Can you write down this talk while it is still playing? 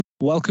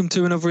Welcome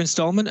to another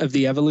installment of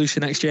the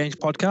Evolution Exchange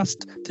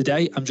podcast.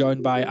 Today, I'm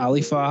joined by Ali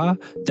Farha,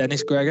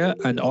 Dennis Gregor,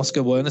 and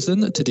Oscar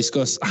Wernerson to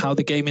discuss how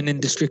the gaming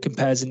industry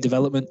compares in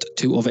development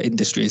to other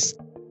industries.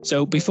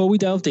 So before we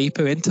delve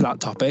deeper into that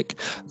topic,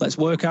 let's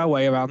work our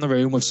way around the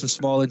room with some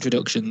small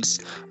introductions.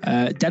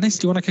 Dennis,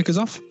 do you want to kick us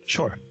off?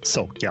 Sure.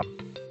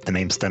 The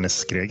name's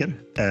Dennis Gregor.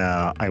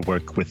 I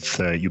work with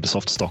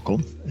Ubisoft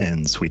Stockholm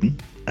in Sweden.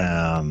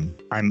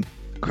 I'm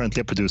currently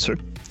a producer,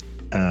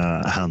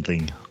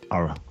 handling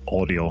our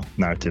audio,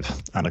 narrative,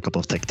 and a couple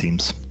of tech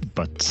teams,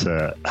 but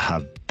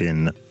have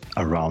been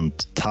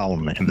around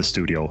town in the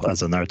studio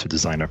as a narrative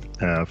designer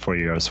for a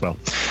year as well.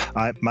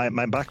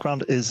 My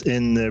background is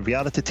in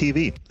reality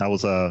TV. I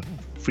was a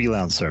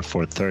freelancer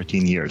for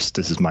 13 years.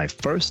 This is my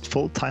first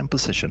full-time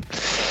position.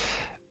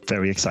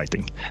 Very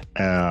exciting.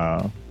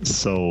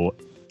 So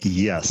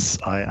yes,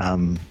 I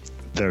am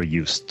very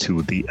used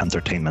to the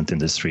entertainment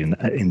industry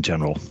in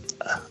general.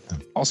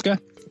 Oscar?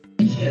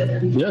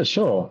 Yeah,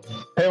 sure.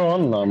 Hey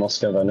everyone, I'm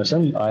Oscar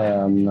Wernerson. I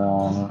am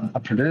a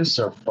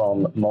producer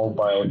from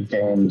mobile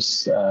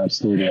games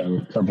studio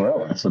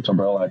Torborella. So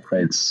Torborella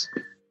creates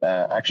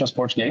action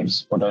sports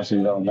games, for those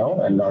who don't know,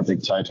 and our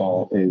big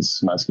title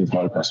is Mass Effect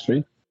Motocross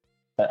 3.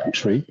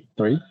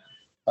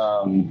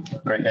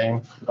 Great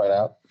game, right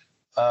out.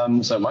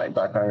 So my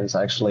background is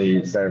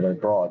actually very, very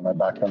broad. My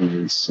background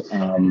is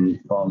from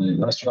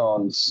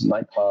restaurants,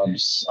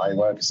 nightclubs. I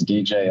work as a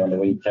DJ on the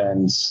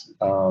weekends.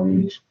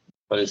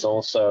 But it's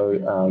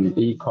also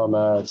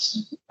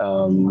e-commerce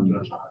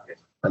and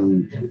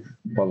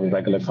probably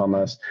regular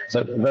commerce.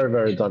 So very,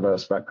 very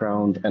diverse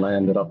background. And I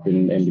ended up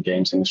in the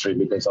games industry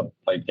because I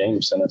played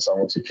games since I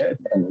was a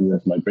kid. And it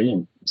was my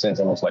dream since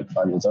I was like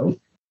 5 years old.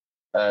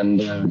 And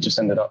just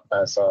ended up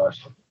as a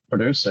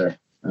producer.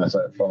 As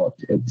I thought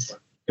it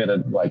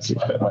fit my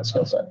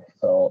skill set.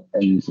 So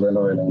I'm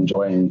really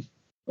enjoying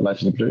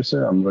life as a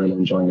producer. I'm really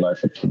enjoying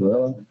life at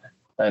Torborella.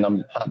 And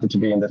I'm happy to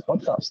be in this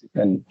podcast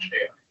and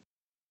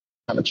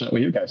have a chat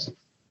with you guys.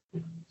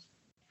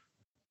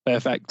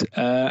 Perfect.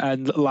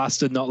 And last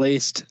but not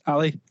least,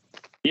 Ali?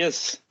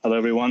 Yes. Hello,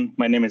 everyone.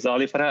 My name is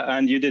Ali Farha,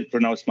 and you did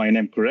pronounce my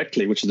name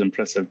correctly, which is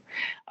impressive.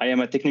 I am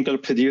a technical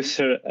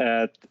producer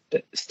at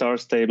Star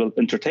Stable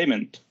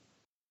Entertainment,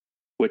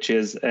 which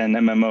is an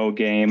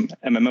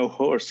MMO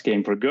horse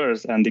game for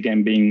girls, and the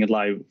game being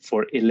live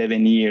for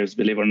 11 years,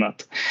 believe it or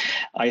not.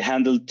 I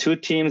handle 2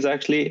 teams,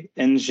 actually,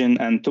 engine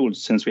and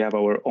tools, since we have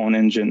our own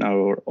engine,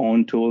 our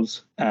own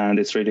tools, and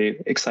it's really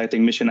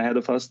exciting mission ahead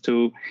of us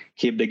to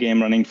keep the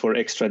game running for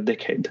extra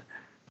decade.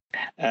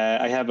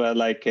 I have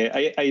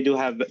I do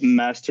have a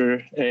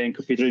master in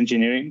computer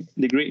engineering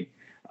degree.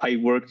 I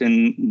worked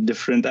in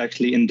different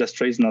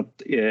industries. Not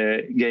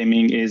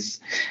gaming is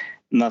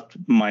not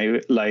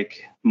my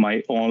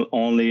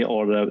only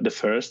or the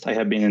first. I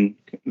have been in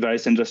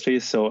various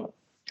industries, so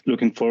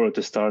looking forward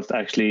to start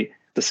actually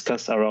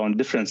discuss around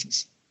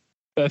differences.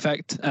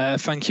 Perfect.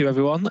 Thank you,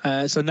 everyone.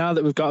 So now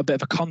that we've got a bit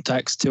of a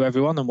context to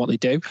everyone and what they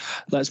do,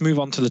 let's move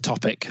on to the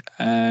topic.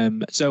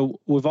 So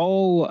we've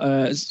all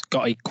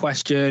got a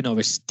question or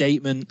a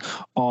statement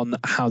on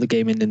how the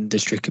gaming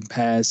industry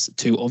compares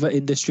to other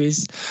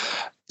industries.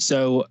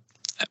 So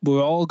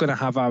we're all going to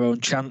have our own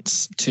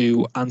chance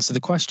to answer the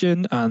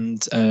question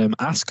and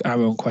ask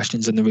our own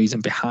questions and the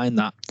reason behind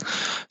that.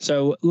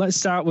 So let's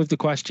start with the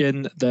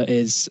question that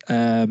is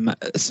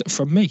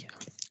from me.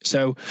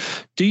 So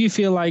do you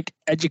feel like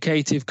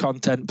educative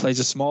content plays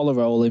a smaller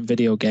role in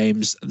video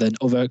games than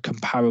other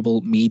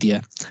comparable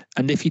media?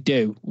 And if you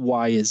do,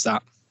 why is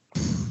that?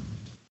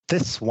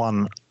 This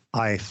one,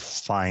 I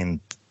find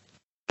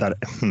that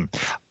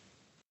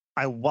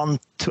I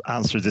want to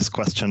answer this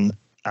question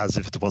as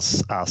if it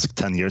was asked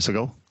 10 years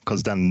ago,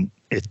 because then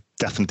it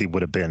definitely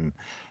would have been,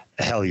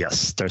 hell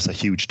yes, there's a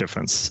huge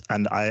difference.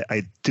 And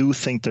I do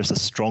think there's a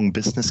strong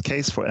business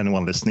case for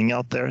anyone listening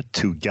out there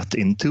to get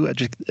into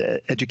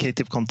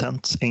educative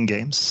content in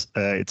games.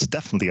 It's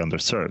definitely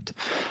underserved.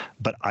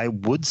 But I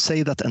would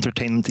say that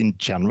entertainment in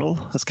general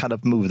has kind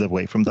of moved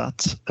away from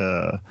that.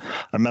 I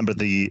remember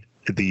the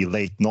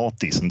late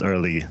noughties and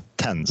early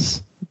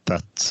tens,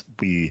 that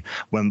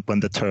when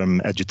the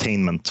term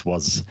edutainment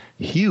was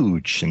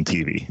huge in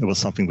TV, it was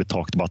something we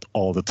talked about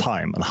all the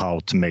time, and how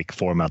to make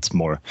formats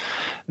more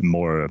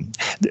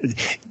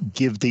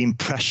give the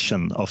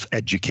impression of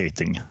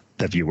educating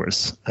the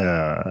viewers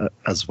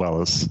as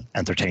well as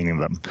entertaining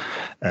them.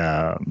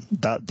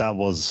 That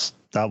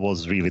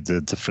was really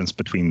the difference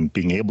between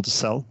being able to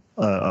sell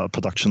a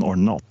production or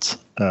not.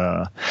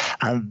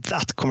 And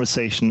that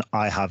conversation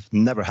I have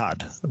never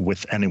had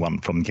with anyone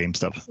from games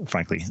dev,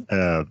 frankly.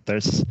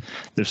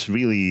 There's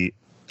really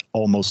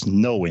almost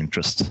no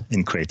interest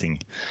in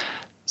creating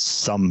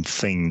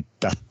something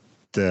that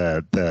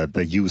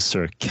the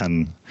user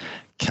can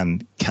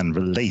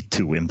relate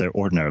to in their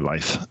ordinary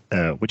life,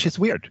 which is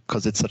weird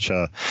because it's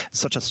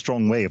such a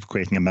strong way of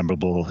creating a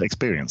memorable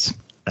experience.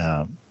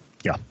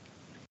 Yeah.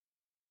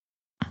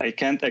 I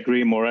can't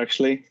agree more,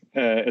 actually.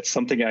 It's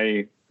something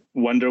I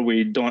wonder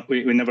we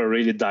never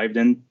really dived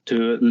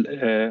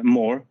into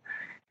more.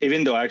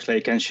 even though actually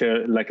I can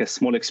share like a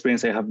small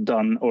experience I have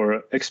done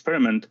or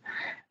experiment,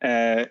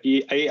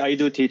 I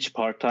do teach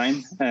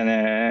part-time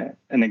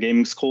in a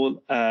gaming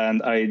school,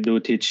 and I do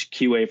teach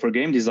QA for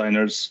game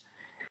designers.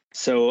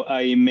 So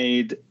I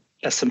made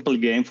a simple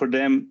game for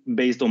them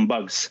based on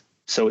bugs.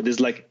 So it is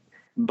like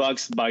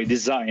bugs by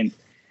design.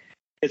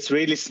 It's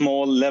really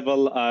small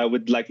level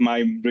with like my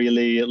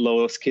really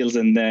low skills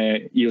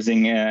in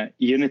using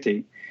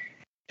Unity.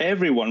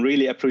 Everyone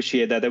really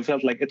appreciated that. I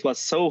felt like it was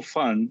so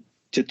fun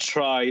to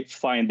try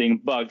finding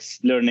bugs,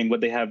 learning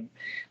what they have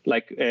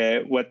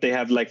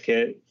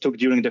took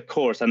during the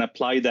course and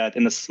apply that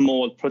in a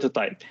small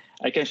prototype.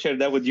 I can share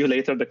that with you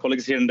later, the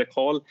colleagues here in the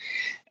call.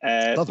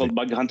 It's called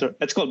Bug Hunter.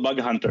 It's called Bug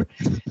Hunter.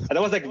 And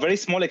that was like a very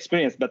small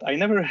experience, but I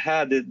never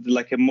had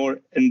like a more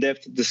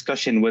in-depth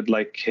discussion with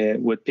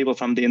with people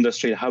from the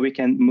industry, how we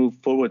can move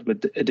forward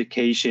with the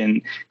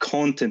education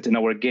content in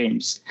our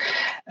games.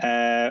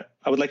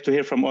 I would like to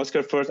hear from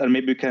Oscar first, and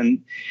maybe we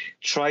can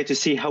try to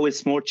see how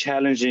it's more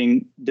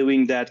challenging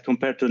doing that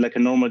compared to like a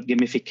normal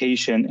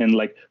gamification in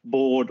like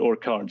board or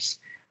cards.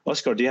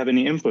 Oscar, do you have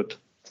any input?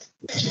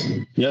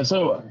 Yeah,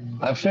 so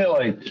I feel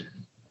like,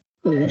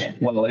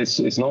 well,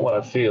 it's not what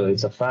I feel.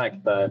 It's a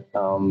fact that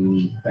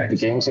the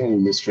games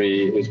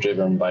industry is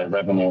driven by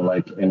revenue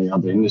like any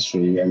other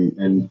industry.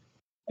 And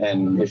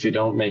if you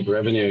don't make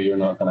revenue, you're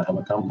not going to have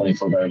a company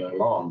for very, very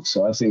long.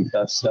 So I think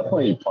that's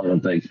definitely part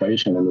of the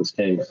equation in this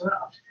case.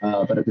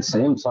 But at the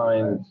same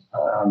time,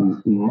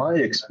 my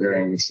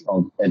experience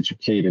of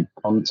educated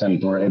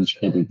content or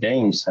educated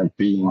games have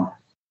been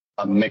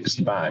a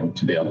mixed bag,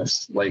 to be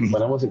honest. Like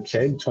when I was a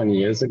kid 20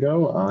 years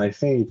ago, I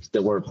think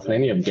there were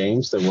plenty of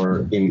games that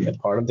were in a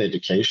part of the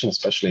education,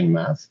 especially in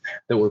math,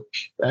 that were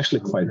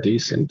actually quite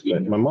decent.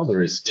 But my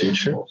mother is a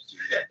teacher,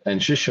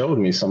 and she showed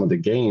me some of the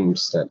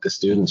games that the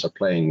students are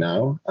playing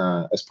now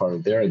as part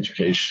of their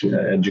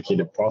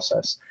educative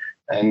process.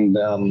 And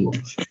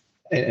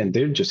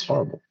they're just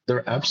horrible.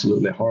 They're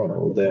absolutely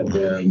horrible.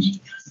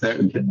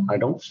 I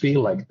don't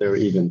feel like they're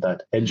even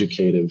that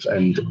educative.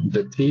 And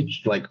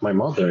like my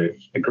mother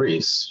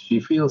agrees.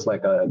 She feels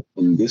like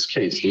in this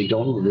case, they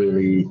don't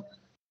really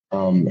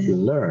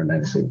learn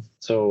anything.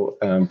 So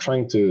I'm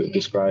trying to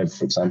describe,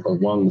 for example,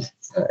 one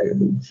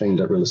thing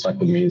that really stuck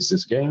with me is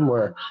this game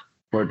where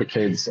the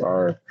kids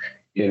are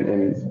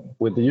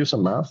with the use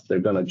of math, they're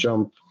going to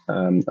jump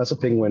as a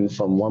penguin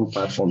from one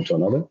platform to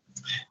another.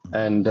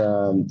 And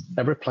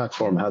every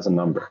platform has a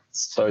number.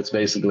 So it's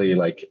basically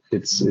like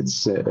it's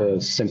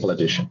a simple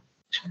addition.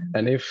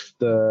 And if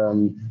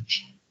the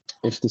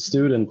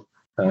student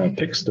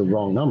picks the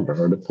wrong number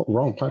or the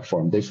wrong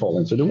platform, they fall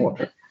into the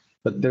water.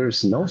 But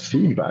there's no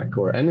feedback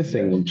or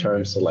anything in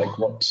terms of like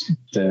what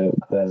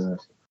the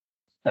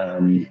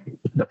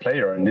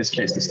player, in this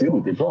case, the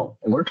student, did wrong.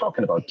 And we're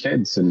talking about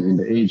kids in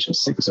the age of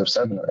 6 or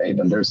 7 or 8,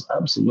 and there's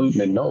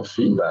absolutely no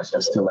feedback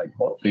as to like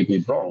what they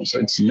did wrong. So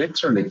it's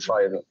literally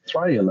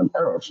trial and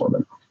error for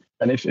them.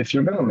 And if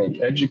you're going to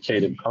make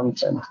educated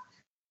content,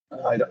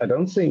 I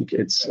don't think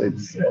it's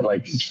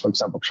like, for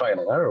example,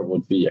 trial and error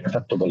would be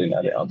acceptable in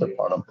any other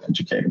part of the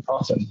educated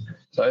process.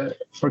 So,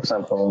 for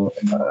example,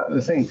 I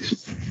think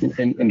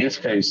in this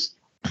case,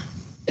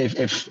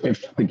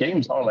 if the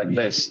games are like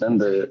this, then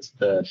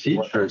the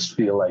teachers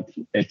feel like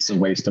it's a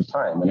waste of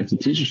time. And if the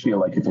teachers feel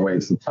like it's a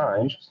waste of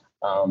time,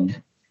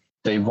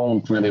 they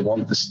won't really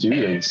want the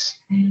students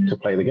to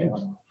play the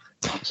game.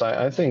 So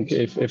I think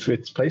if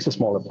it plays a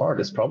smaller part,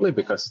 it's probably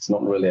because it's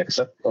not really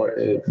or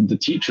the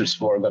teachers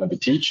who are going to be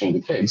teaching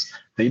the kids,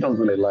 they don't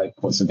really like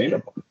what's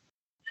available.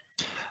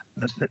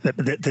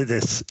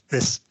 This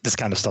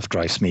kind of stuff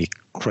drives me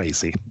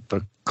crazy,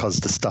 because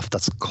the stuff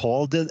that's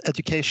called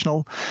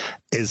educational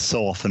is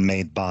so often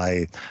made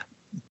by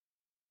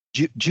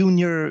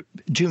junior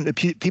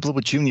people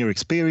with junior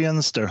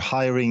experience. They're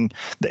hiring.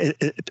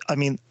 I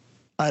mean,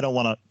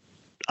 I'm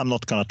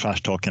not going to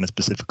trash talk any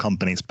specific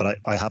companies, but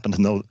I happen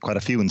to know quite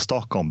a few in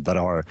Stockholm that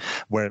are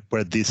where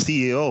the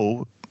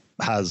CEO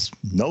has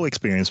no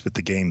experience with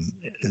the game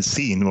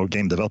scene or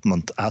game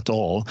development at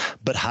all,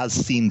 but has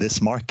seen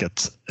this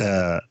market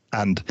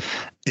and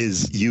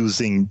is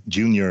using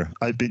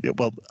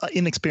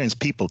inexperienced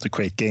people to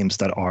create games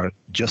that are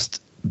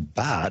just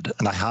bad.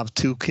 And I have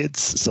 2 kids,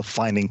 so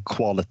finding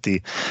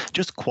quality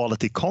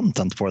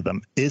content for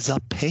them is a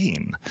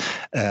pain,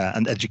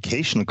 and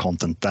educational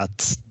content,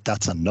 that's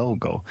a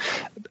no-go.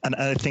 And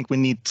I think we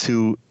need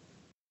to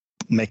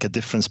make a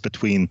difference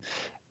between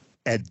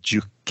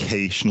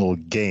educational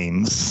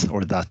games,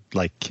 or that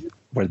like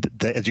where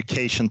the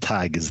education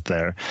tag is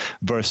there,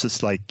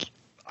 versus like,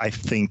 I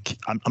think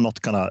I'm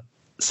not gonna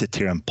sit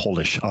here and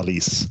polish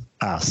Ali's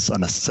ass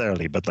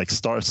unnecessarily, but like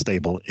Star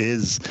Stable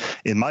is,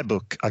 in my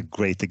book, a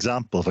great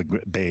example of a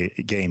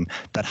game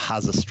that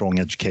has a strong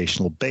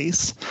educational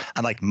base.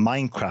 And like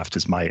Minecraft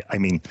is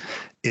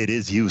it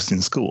is used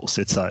in schools.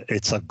 It's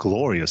a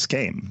glorious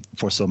game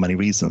for so many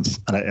reasons.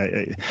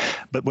 And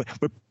but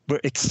we're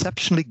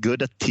exceptionally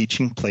good at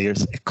teaching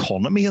players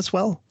economy as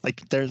well.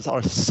 Like there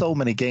are so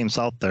many games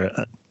out there,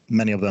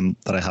 many of them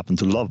that I happen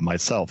to love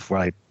myself, where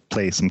I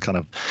play some kind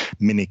of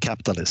mini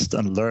capitalist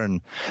and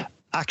learn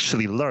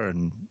actually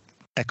learn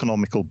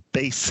economical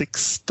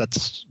basics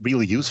that's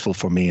really useful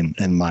for me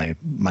in my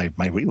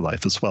real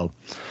life as well.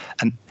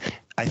 And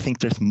I think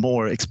there's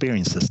more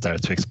experiences there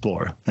to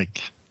explore.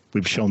 Like,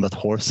 we've shown that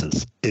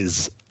horses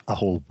is a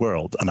whole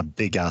world and a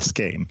big ass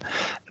game,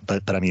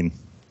 but I mean,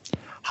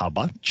 how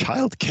about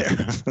childcare?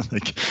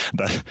 Like,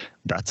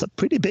 that's a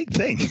pretty big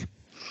thing.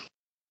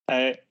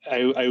 I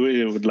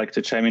really would like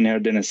to chime in here,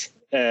 Dennis.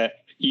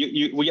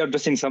 We are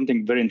addressing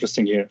something very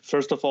interesting here.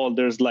 First of all,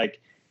 there's like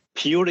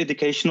pure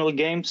educational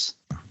games,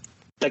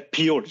 like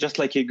pure, just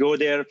like you go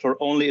there for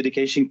only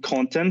education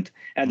content.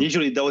 And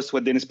usually those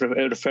what Dennis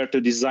referred to,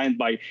 designed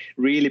by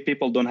really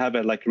people don't have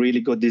a like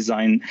really good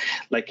design,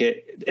 like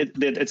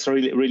it's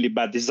really, really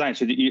bad design.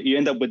 So you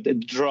end up with a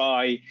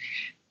dry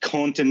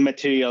content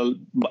material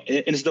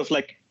instead of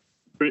like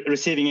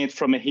receiving it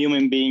from a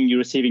human being, you're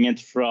receiving it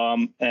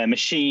from a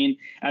machine,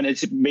 and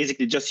it's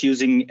basically just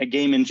using a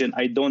game engine.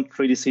 I don't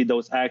really see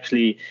those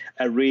actually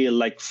a real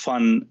like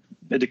fun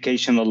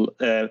educational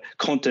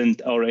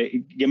content or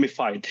a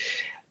gamified.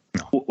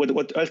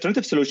 What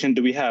alternative solution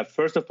do we have?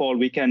 First of all,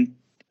 we can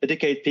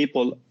educate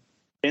people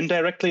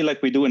indirectly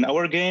like we do in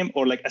our game,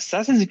 or like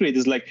Assassin's Creed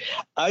is like,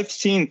 I've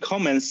seen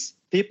comments,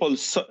 people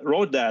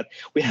wrote that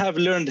we have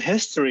learned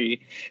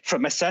history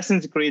from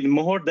Assassin's Creed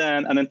more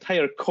than an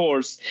entire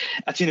course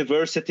at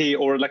university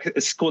or like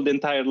a school the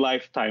entire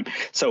lifetime.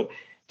 So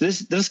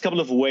there's a couple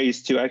of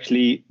ways to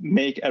actually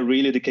make a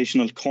real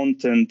educational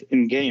content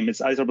in game.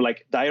 It's either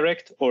like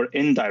direct or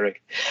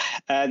indirect.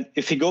 And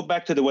if you go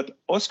back to what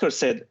Oscar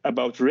said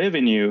about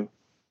revenue,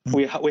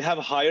 we have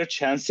higher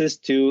chances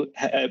to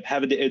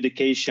have the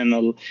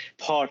educational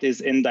part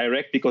is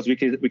indirect, because we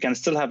can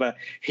still have a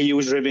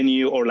huge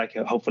revenue or like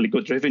a hopefully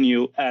good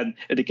revenue and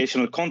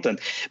educational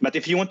content. But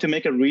if you want to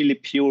make a really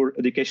pure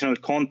educational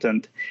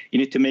content, you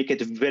need to make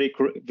it very,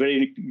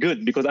 very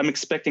good, because I'm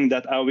expecting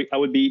that I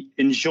would be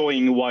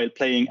enjoying while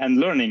playing and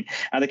learning.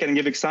 And I can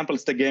give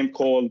examples. The game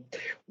called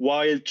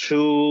Wild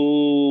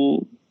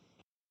to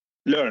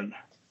Learn.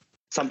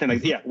 Something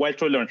like, Wild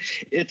to Learn.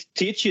 It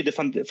teaches you the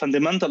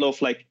fundamental of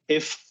like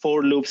if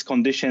for loops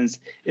conditions.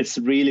 It's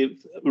really,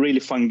 really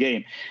fun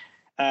game.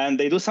 And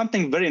they do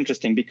something very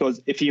interesting,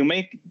 because if you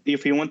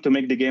want to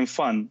make the game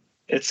fun,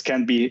 it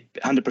can be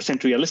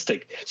 100%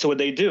 realistic. So what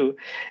they do,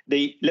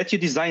 they let you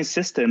design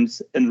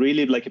systems in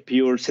really like a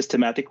pure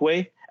systematic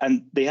way.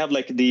 And they have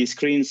like the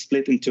screen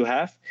split into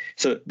half.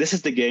 So this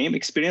is the game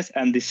experience.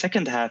 And the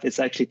second half is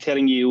actually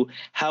telling you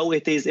how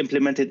it is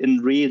implemented in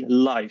real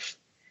life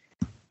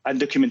and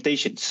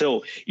documentation.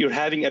 So you're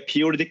having a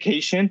pure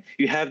education,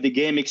 you have the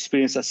game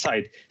experience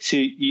aside. So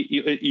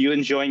you're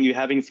enjoying, you're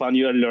having fun,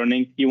 you are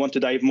learning, you want to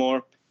dive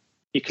more,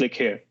 you click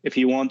here. If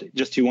you want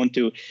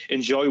to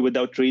enjoy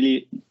without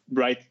really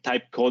write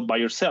type code by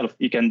yourself,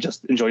 you can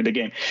just enjoy the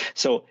game.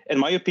 So in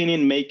my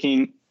opinion,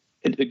 making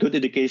good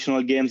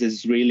educational games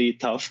is really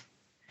tough,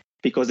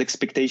 because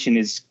expectation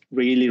is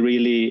really,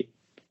 really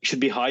should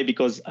be high,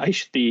 because I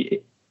should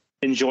be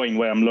enjoying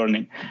where I'm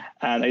learning.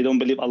 And I don't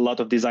believe a lot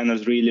of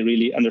designers really,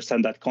 really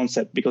understand that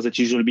concept, because it's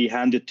usually be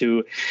handed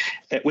to,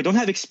 we don't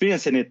have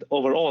experience in it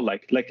overall.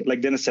 Like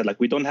Dennis said, like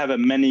we don't have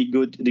many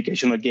good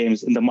educational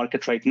games in the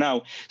market right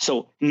now.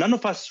 So none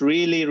of us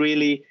really,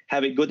 really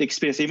have a good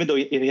experience, even though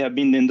we have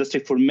been in the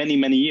industry for many,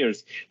 many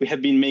years. We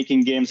have been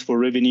making games for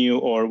revenue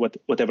or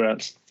whatever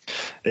else.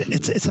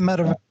 It's a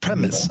matter of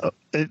premise.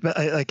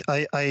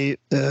 I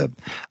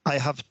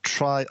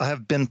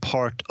have been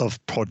part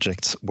of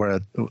projects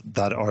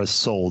that are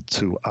sold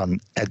to an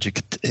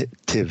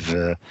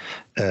educative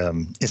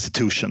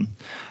institution,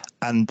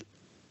 and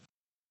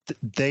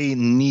they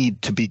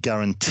need to be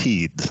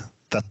guaranteed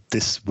that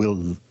this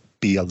will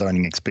be a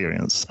learning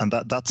experience, and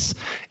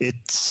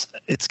it's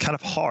kind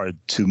of hard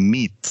to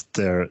meet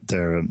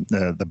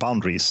the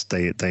boundaries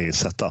they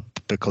set up,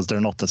 because they're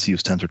not as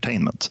used to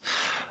entertainment.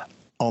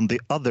 On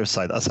the other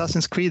side,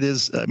 Assassin's Creed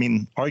is, I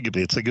mean,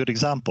 arguably, it's a good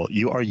example.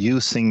 You are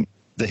using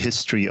the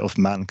history of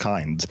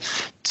mankind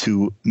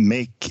to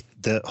make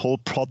the whole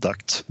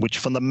product, which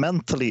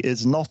fundamentally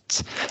is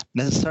not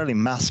necessarily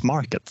mass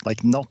market.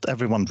 Like, not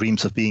everyone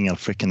dreams of being a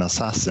freaking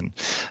assassin.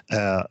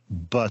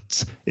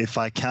 But if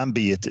I can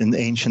be it in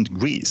ancient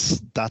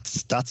Greece,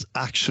 that's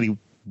actually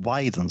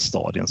widens the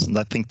audience. And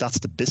I think that's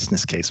the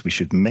business case we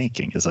should be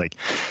making, is like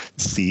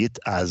see it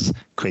as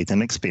create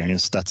an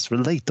experience that's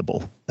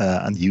relatable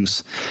and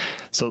use.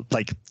 So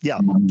like,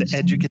 the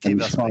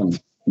educative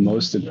aspect.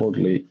 Most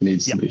importantly,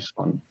 needs to be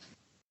fun.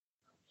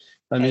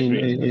 I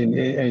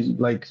mean,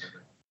 like,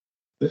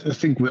 I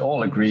think we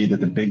all agree that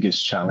the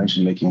biggest challenge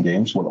in making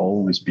games will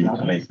always be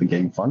to make the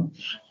game fun.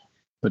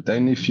 But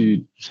then if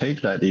you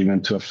take that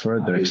even to a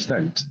further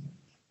extent,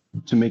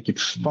 to make it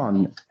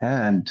fun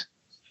and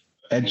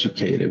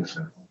educative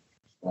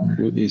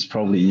is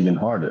probably even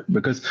harder,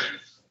 because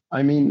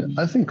I mean,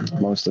 I think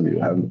most of you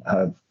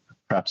have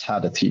perhaps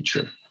had a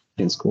teacher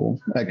in school.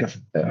 Like,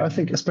 I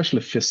think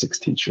especially physics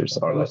teachers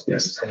are like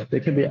this. They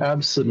can be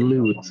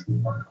absolute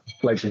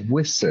like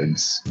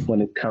wizards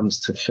when it comes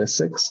to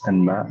physics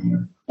and math,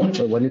 but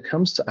when it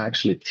comes to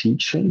actually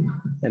teaching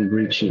and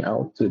reaching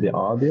out to the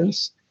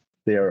audience,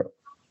 they're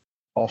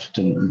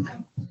often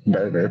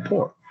very, very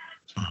poor.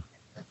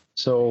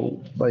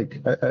 So, like,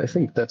 I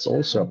think that's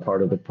also a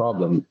part of the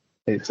problem.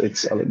 It's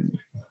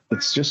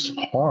just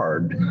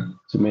hard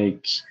to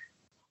make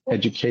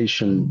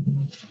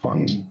education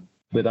fun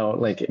without,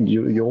 like,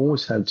 you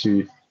always have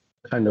to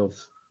kind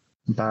of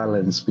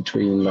balance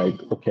between, like,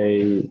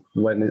 okay,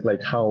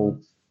 how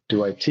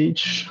do I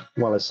teach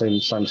while at the same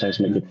sometimes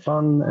make it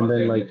fun, and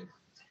then, like,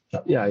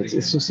 yeah,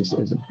 it's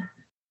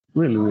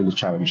really, really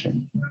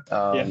challenging.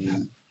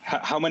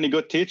 How many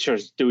good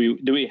teachers do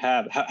we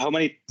have? How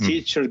many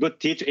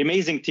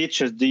amazing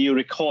teachers do you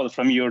recall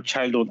from your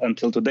childhood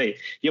until today?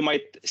 You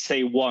might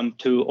say 1,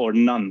 2, or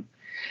none.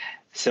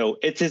 So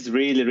it is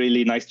really,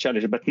 really nice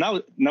challenge. But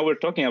now we're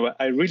talking about,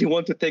 I really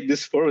want to take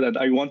this forward, and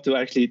I want to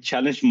actually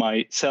challenge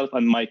myself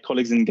and my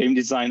colleagues in game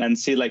design and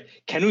see, like,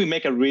 can we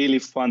make a really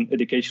fun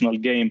educational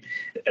game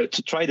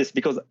to try this?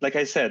 Because, like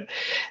I said,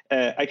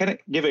 I can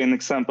give you an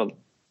example.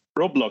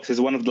 Roblox is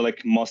one of the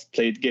most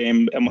played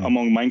game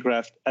among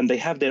Minecraft, and they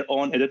have their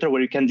own editor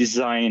where you can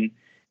design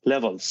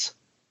levels.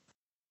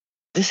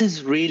 This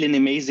is really an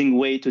amazing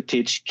way to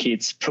teach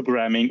kids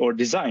programming or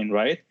design,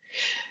 right?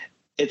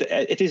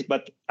 It is,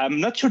 but I'm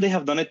not sure they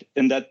have done it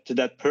to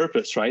that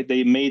purpose, right?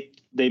 They made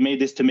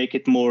this to make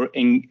it more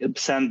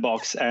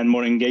sandbox and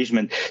more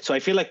engagement. So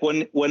I feel like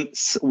when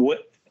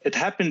it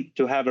happened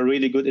to have a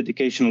really good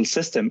educational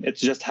system, it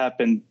just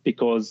happened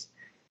because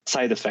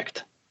side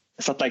effect.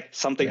 It's not like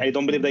something, I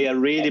don't believe they are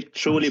really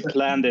truly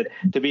planned it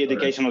to be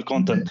educational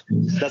content.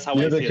 That's how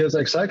I feel. Because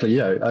exactly,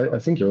 yeah, I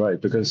think you're right.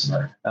 Because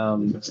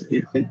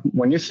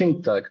when you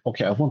think like,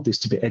 okay, I want this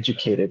to be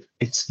educated,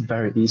 it's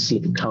very easily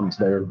becomes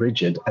very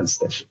rigid and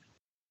stiff.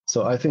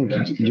 So I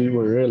think you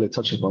were really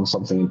touching on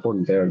something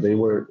important there. They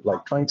were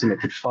like trying to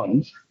make it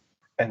fun,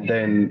 and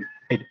then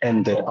it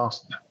ended up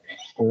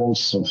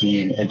also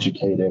being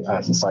educated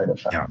as a side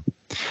effect. Yeah.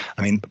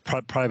 I mean,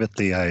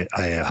 privately, I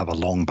have a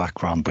long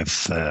background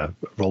with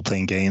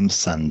role-playing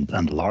games and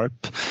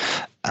LARP,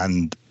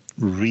 and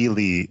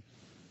really,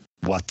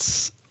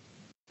 what's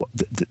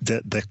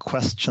the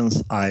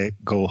questions I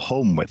go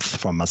home with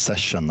from a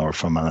session or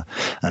from a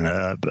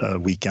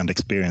weekend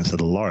experience at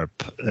a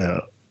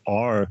LARP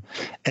are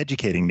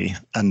educating me,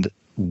 and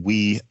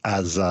we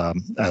as a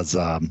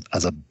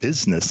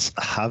business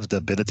have the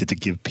ability to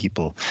give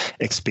people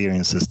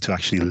experiences to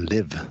actually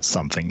live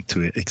something,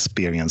 to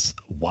experience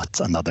what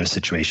another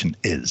situation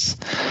is.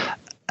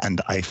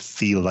 And I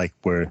feel like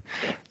we're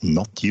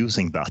not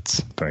using that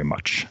very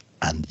much.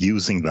 And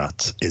using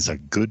that is a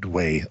good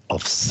way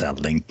of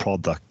selling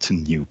product to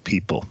new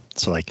people.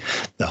 So like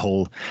the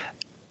whole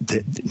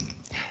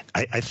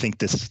I think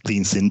this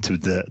leans into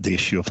the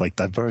issue of like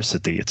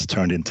diversity. It's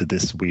turned into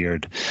this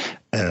weird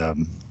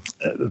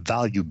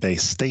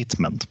value-based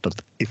statement.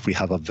 But if we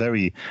have a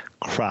very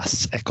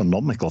crass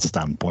economical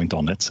standpoint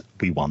on it,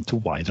 we want to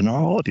widen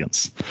our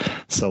audience.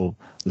 So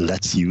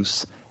let's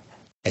use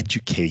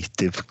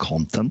educative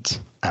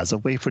content as a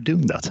way for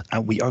doing that.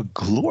 And we are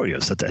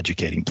glorious at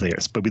educating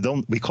players, but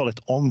we call it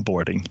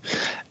onboarding.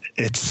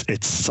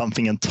 It's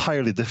something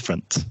entirely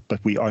different, but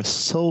we are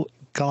so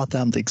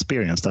goddamn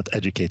experienced at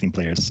educating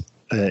players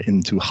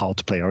into how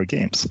to play our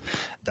games.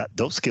 That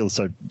those skills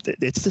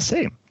it's the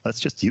same. Let's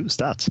just use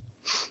that.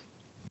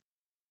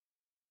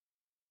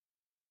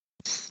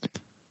 I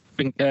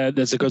think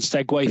there's a good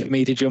segue for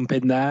me to jump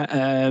in there.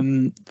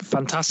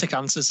 Fantastic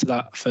answers to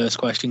that first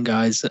question,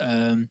 guys.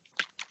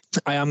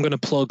 I am going to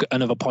plug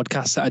another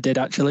podcast that I did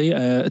actually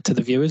to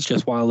the viewers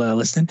just while they're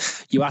listening.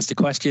 You asked a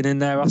question in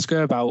there,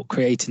 Oscar, about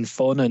creating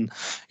fun and,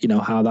 you know,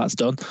 how that's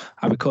done.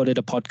 I recorded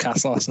a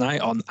podcast last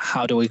night on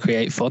how do we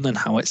create fun and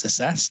how it's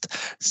assessed.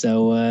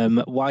 So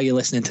while you're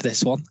listening to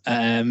this one,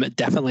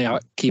 definitely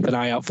keep an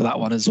eye out for that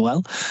one as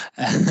well.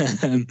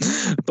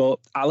 But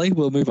Ali,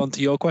 we'll move on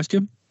to your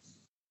question.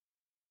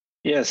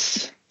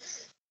 Yes.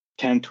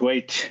 Can't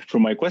wait for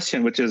my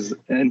question, which is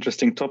an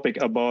interesting topic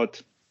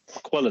about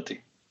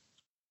quality.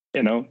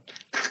 You know,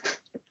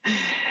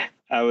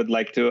 I would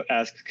like to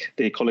ask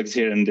the colleagues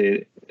here in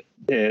the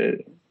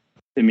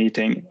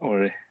meeting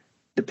or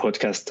the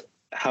podcast,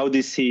 how do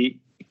you see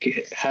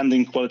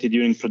handling quality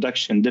during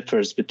production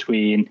differs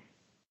between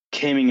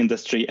gaming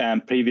industry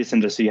and previous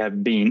industry you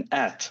have been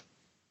at?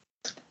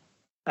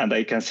 And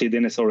I can see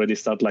Dennis already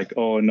start like,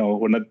 oh no,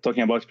 we're not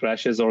talking about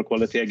crashes or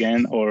quality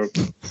again, or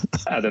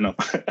I don't know.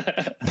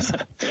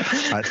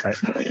 I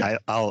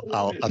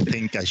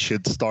think I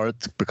should start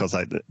because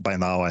by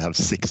now I have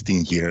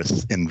 16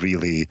 years in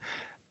really,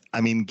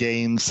 I mean,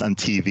 games and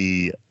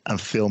TV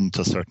and film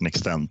to a certain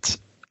extent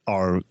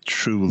are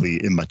truly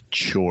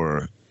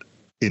immature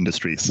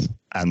industries.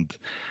 And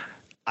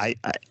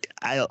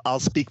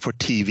I'll speak for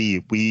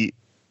TV. We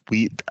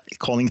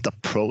calling it a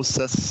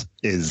process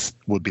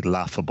would be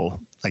laughable.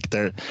 Like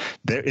there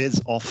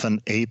is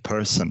often a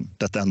person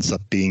that ends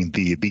up being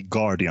the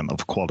guardian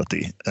of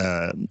quality,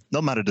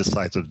 no matter the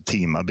size of the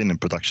team. I've been in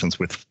productions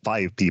with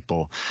 5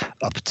 people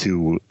up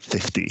to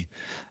 50.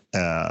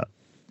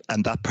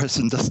 and that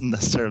person doesn't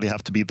necessarily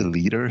have to be the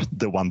leader,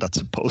 the one that's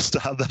supposed to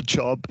have that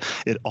job.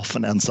 It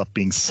often ends up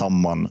being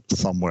someone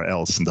somewhere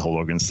else in the whole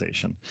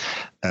organization.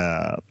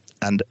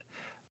 And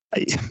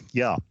I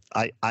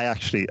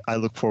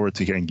look forward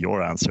to hearing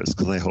your answers,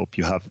 because I hope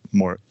you have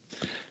more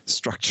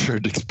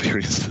structured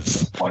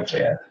experiences.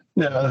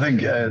 Yeah, I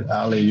think,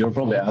 Ali, you're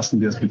probably asking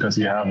this because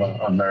you have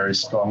a very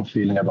strong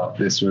feeling about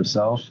this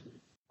yourself.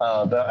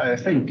 But I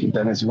think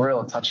Dennis, you're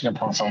really touching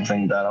upon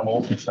something that I've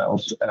also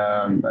felt,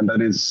 and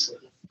that is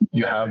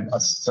you have a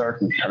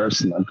certain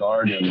person, a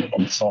guardian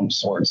of some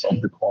sorts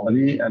of the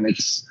quality, and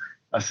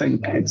I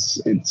think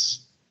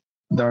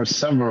there are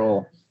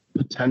several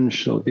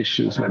potential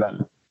issues with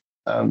that.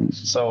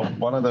 So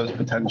one of those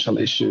potential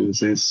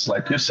issues is,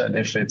 like you said,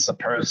 if it's a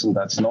person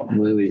that's not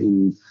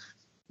really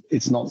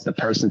it's not the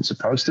person it's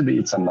supposed to be,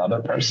 it's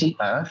another person.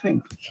 And I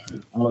think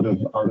out of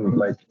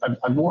like,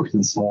 I've worked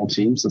in small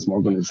teams and small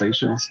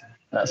organizations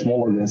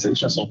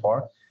so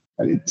far.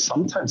 And it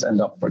sometimes end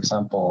up, for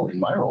example, in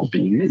my role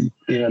being me,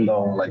 even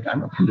though like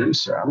I'm a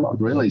producer, I'm not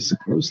really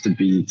supposed to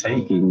be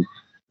taking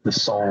the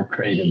sole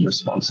creative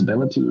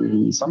responsibility.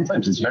 And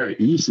sometimes it's very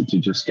easy to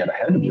just get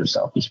ahead of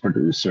yourself as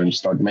producer and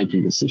start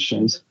making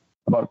decisions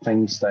about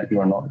things that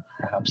you're not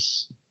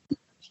perhaps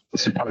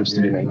supposed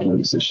to be making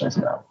decisions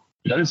about.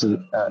 That is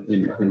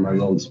in my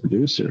role as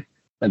producer.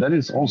 And that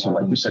is also,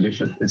 like you said,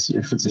 if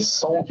it's a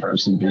sole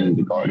person being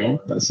the guardian,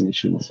 that's an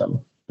issue in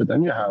itself. But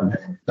then you have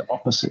the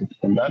opposite,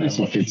 and that is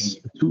if it's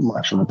too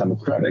much of a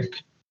democratic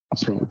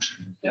approach,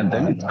 and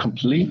then it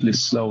completely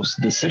slows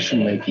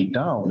decision making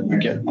down, and you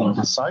get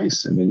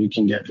indecisive, and you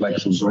can get like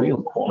some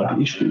real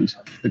quality issues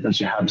because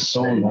you have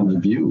so many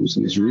views,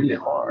 and it's really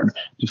hard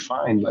to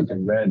find like a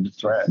red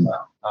thread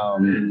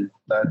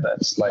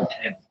that's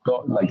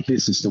like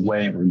this is the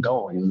way we're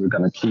going, we're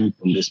going to keep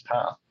on this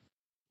path.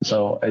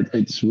 So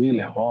it's really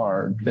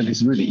hard, but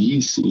it's really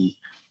easy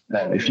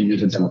if you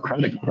use a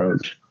democratic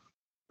approach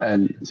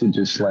and to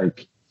just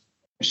like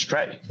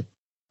stray.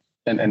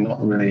 And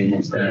not really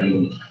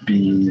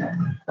be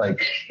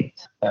like,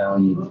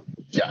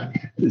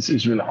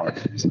 it's really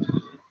hard.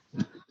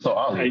 So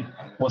Ali,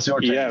 what's your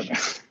take? Yeah,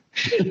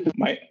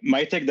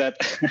 my take that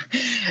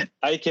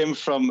I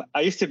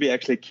used to be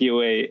actually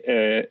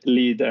QA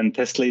lead and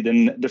test lead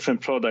in different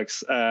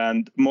products,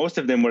 and most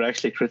of them were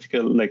actually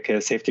critical, like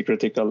safety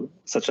critical,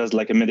 such as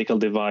like a medical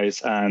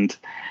device and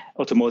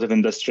automotive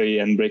industry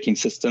and braking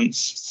systems.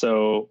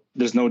 So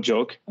there's no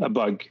joke, a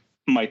bug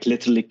might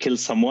literally kill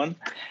someone,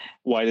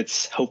 while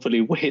it's hopefully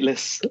way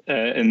less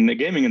in the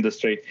gaming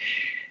industry.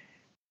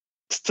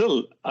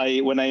 Still,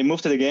 when I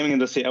moved to the gaming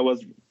industry, I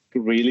was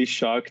really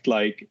shocked.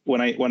 Like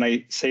when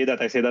I say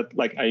that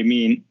like I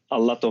mean a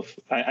lot of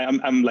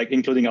I'm like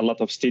including a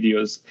lot of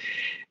studios.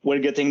 We're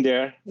getting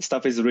there.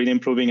 Stuff is really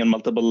improving in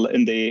multiple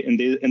in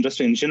the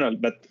industry in general.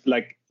 But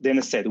like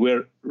Dennis said,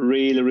 we're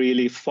really,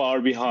 really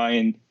far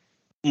behind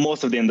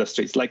most of the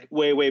industries, like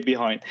way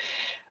behind.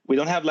 We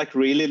don't have like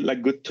really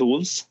like good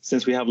tools,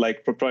 since we have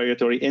like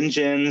proprietary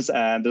engines,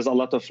 and there's a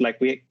lot of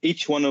like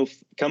each one of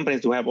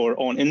companies to have our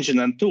own engine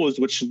and tools,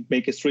 which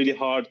make it really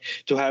hard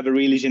to have a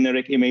really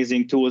generic,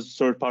 amazing tools,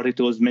 third-party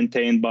tools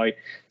maintained by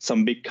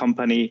some big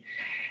company.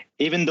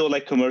 Even though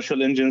like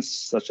commercial engines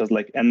such as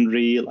like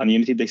Unreal and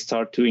Unity, they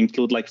start to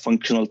include like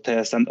functional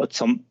tests and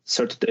some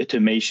certain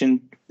automation,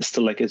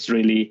 still like it's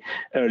really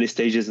early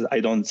stages.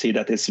 I don't see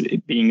that as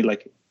being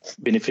like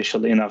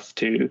beneficial enough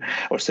to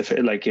or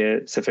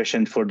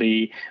sufficient for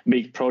the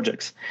big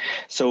projects.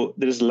 So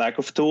there's lack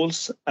of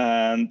tools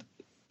and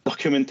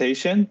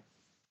documentation.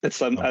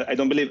 It's I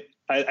don't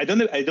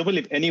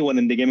believe anyone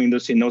in the gaming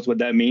industry knows what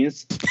that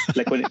means.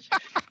 Like when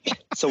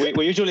so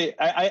we usually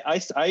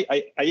I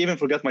even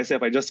forgot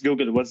myself. I just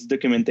Googled what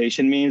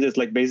documentation means. It's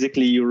like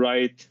basically you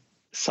write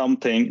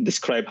something,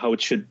 describe how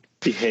it should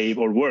behave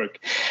or work.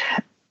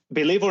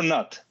 Believe or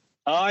not,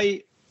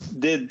 I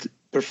did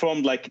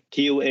perform like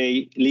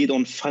QA lead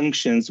on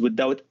functions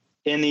without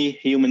any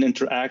human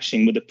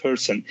interaction with the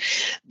person.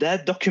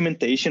 That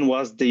documentation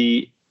was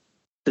the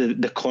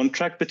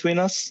contract between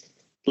us.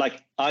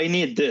 Like, I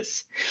need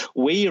this.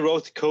 We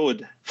wrote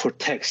code for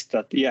text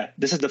that,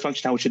 this is the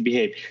function, how it should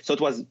behave. So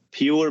it was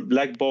pure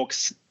black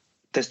box,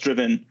 test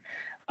driven.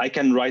 I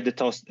can write the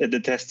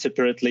test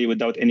separately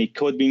without any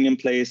code being in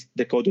place.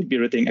 The code will be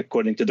written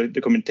according to the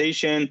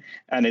documentation,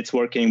 and it's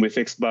working. We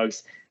fix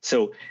bugs.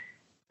 So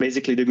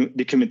basically, the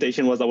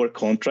documentation was our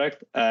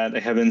contract, and I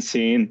haven't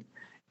seen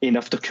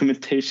enough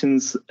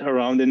documentations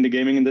around in the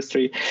gaming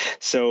industry.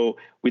 So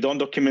we don't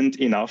document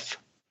enough.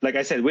 Like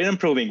I said, we're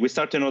improving. We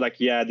start to know like,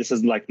 this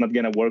is like not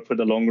going to work for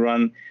the long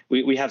run.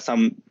 We have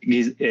some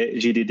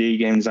GDD,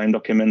 game design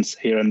documents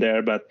here and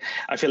there, but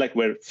I feel like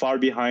we're far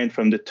behind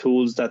from the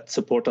tools that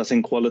support us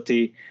in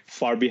quality,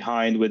 far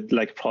behind with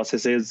like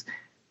processes.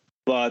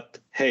 But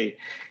hey,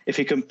 if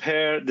you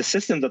compare the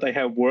system that I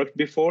have worked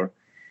before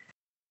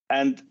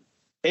and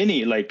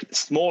any like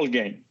small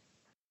game,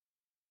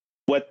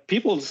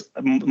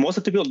 most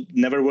of the people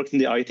never worked in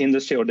the IT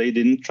industry, or they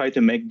didn't try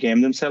to make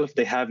game themselves.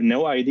 They have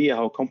no idea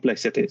how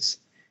complex it is.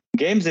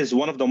 games is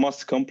one of the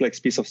most complex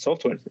piece of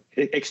software,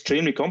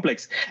 extremely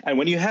complex. And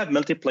when you have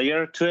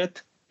multiplayer to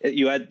it,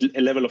 you add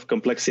a level of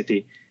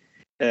complexity.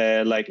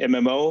 Like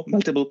MMO,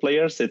 multiple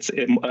players, it's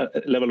a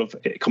level of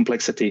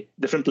complexity.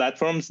 Different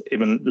platforms,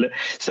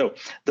 so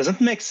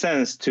doesn't make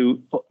sense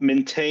to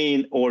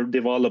maintain or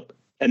develop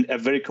a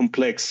very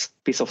complex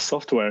piece of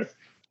software,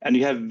 and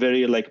you have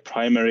very like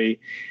primary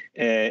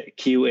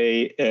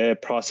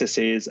QA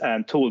processes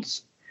and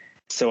tools.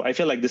 So I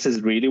feel like this is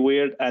really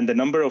weird, and the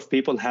number of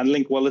people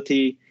handling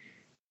quality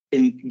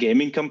in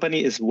gaming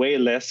company is way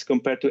less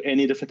compared to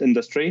any different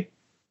industry.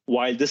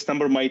 While this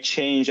number might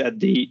change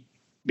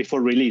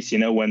before release,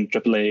 when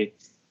AAA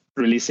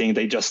releasing,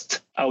 they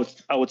just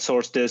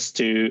outsource this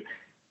to.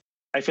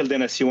 I feel,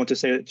 Dennis, you want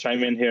to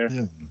chime in here?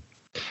 Yeah.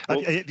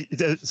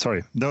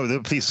 Sorry,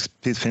 no, please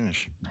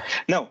finish.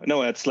 No,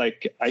 it's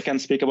like I can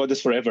speak about this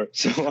forever.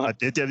 So I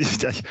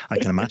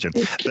can imagine.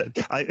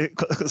 I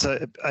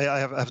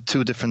have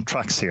two different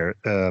tracks here.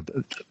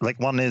 Like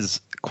one is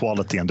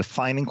quality and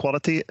defining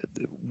quality,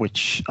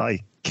 which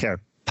I care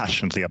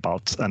passionately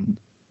about, and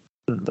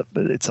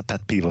it's a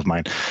pet peeve of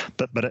mine.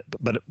 But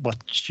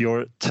what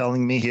you're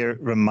telling me here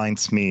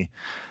reminds me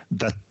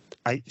that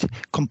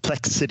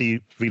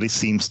complexity really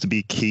seems to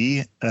be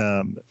key.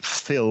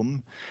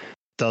 Film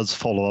does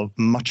follow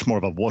much more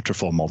of a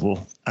waterfall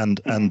model,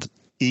 and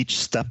each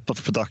step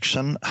of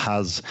production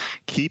has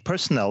key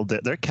personnel.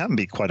 There can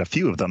be quite a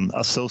few of them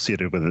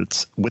associated with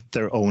it, with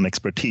their own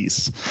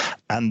expertise.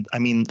 And I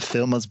mean,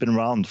 film has been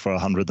around for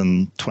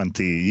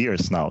 120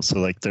 years now, so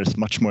like there's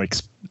much more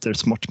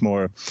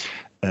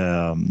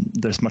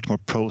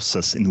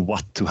process in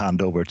what to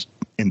hand over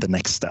in the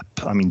next step.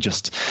 I mean,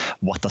 just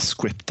what a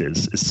script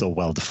is so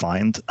well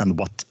defined, and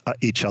what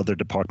each other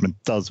department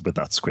does with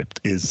that script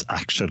is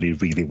actually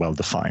really well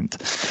defined.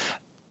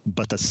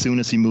 But as soon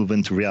as you move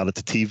into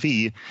reality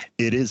TV,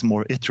 it is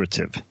more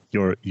iterative.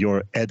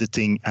 You're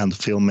editing and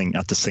filming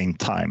at the same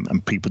time,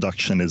 and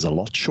pre-production is a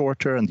lot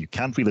shorter, and you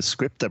can't really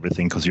script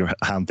everything because you're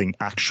handling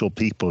actual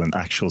people in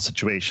actual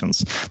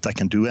situations that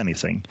can do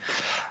anything.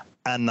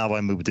 And now I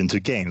moved into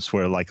games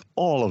where like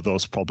all of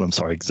those problems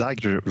are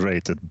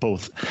exaggerated,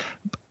 both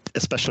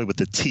especially with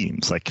the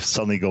teams, like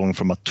suddenly going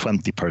from a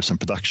 20-person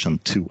production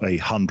to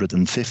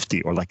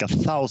 150 or like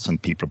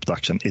 1,000 people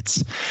production.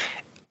 It's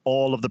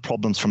all of the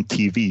problems from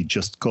TV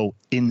just go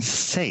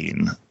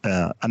insane.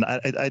 And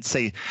I'd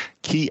say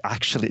key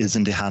actually is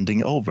in the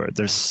handing over.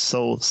 There's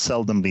so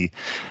seldomly,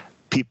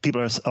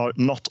 people are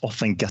not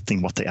often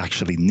getting what they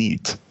actually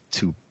need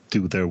to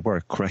do their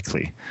work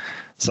correctly.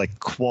 It's like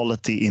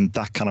quality in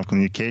that kind of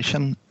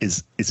communication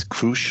is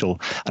crucial.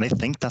 And I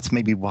think that's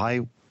maybe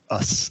why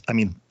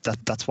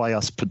that's why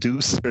us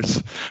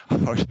producers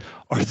are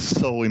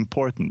so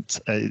important.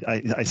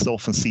 I so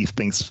often see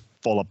things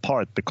fall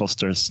apart because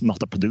there's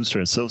not a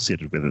producer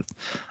associated with it,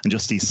 and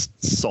just these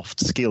soft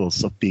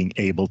skills of being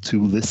able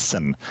to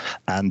listen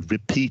and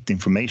repeat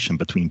information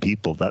between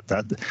people.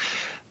 That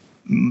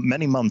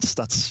many months,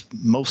 that's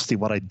mostly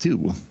what I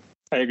do.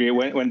 I agree.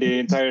 When the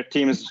entire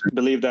teams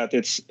believe that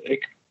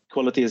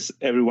quality is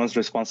everyone's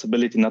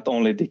responsibility, not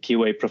only the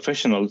QA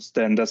professionals,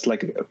 then that's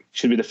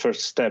should be the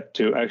first step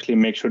to actually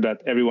make sure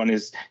that everyone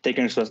is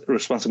taking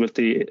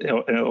responsibility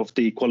of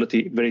the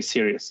quality very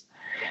serious.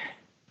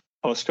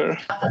 Oscar?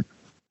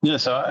 Yeah,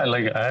 so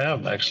I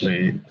have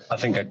actually, I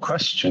think, a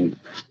question.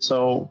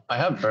 So I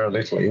have very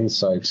little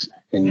insight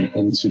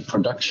into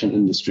production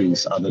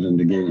industries other than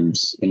the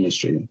games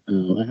industry.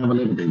 I have a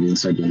little bit of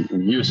insight in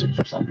music,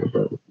 for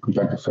example,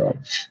 compared to film.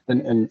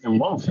 And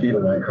one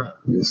feeling I have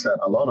is that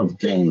a lot of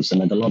games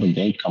and a lot of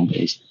game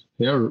companies,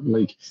 they're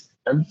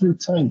every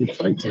time they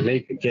try to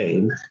make a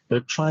game,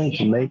 they're trying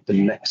to make the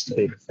next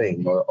big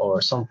thing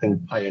or something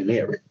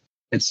pioneering.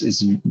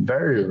 It's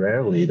very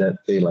rarely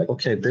that they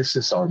okay, this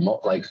is our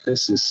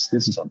this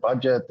is our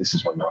budget, this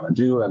is what we want to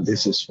do, and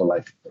this is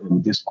for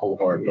this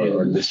cohort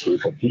or this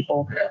group of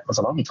people. Because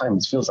a lot of the time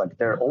it feels like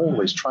they're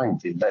always trying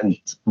to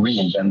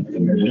reinvent the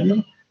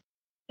wheel.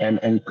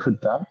 And could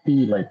that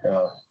be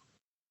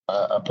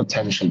a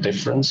potential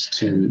difference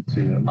to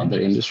other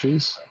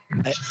industries?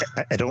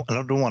 I don't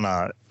want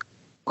to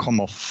come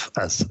off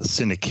as a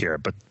cynic here,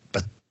 but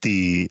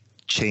the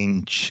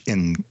change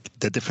in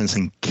the difference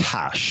in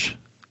cash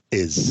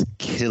is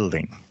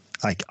killing.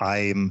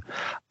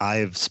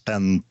 I've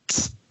spent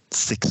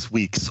 6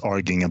 weeks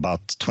arguing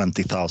about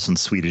 20,000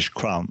 Swedish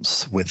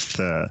crowns with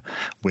the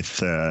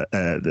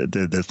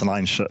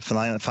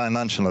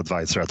financial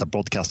advisor at a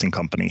broadcasting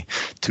company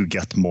to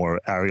get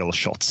more aerial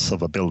shots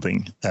of a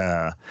building,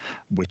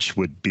 which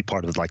would be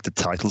part of the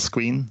title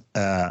screen,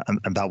 and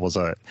that was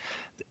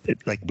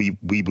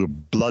we were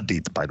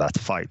bloodied by that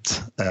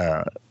fight.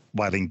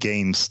 While in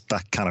games,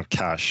 that kind of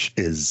cash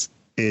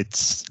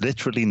it's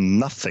literally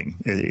nothing.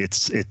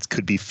 It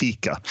could be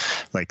fika,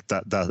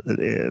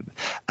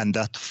 and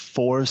that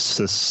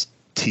forces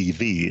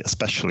TV,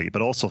 especially,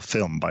 but also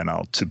film by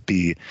now, to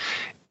be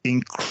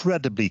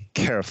incredibly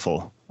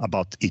careful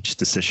about each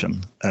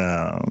decision.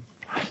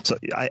 So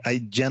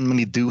I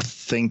genuinely do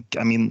think,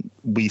 I mean,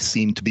 we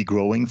seem to be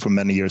growing for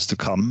many years to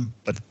come,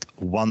 but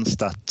once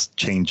that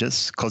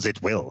changes, because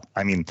it will,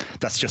 I mean,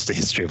 that's just the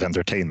history of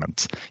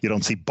entertainment. You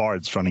don't see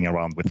bards running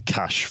around with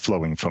cash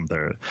flowing from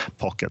their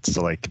pockets.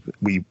 So like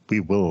we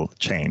will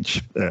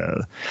change.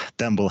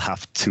 Then we'll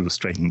have to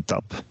straighten it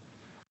up.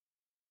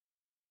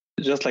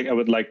 Just like I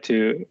would like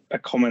to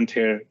comment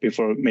here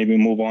before maybe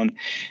move on.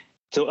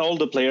 So all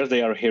the players,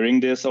 they are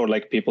hearing this, or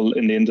like people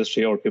in the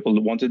industry or people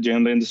who want to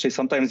join the industry.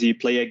 Sometimes you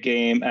play a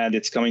game and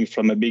it's coming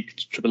from a big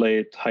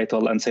AAA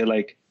title and say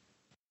like,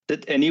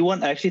 did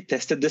anyone actually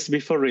tested this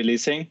before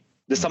releasing?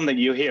 This is something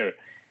you hear.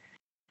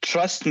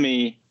 Trust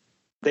me,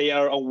 they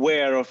are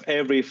aware of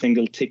every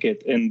single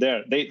ticket in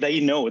there. They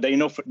know they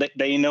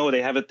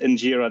have it in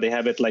Jira. They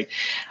have it like,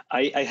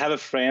 I have a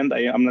friend,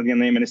 I'm not gonna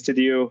name any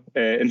studio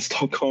in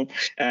Stockholm,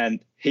 and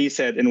he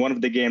said in one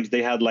of the games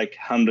they had like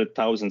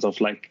 100,000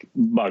 of like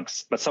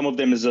bugs, but some of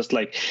them is just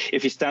like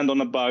if you stand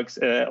on a box,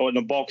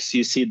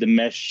 you see the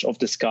mesh of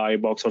the sky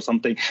box or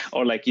something,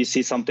 or like you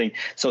see something.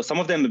 So some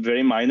of them are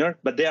very minor,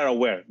 but they are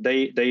aware.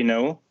 They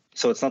know.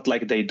 So it's not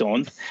like they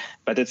don't,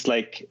 but it's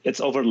like it's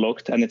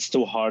overlooked and it's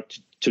too hard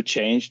to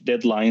change.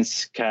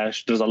 Deadlines,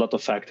 cash, there's a lot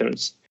of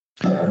factors.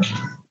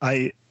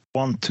 I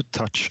want to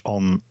touch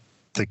on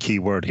the key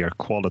word here,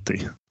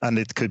 quality. And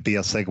it could be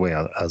a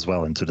segue as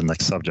well into the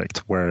next subject,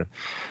 where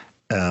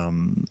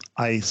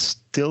I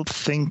still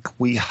think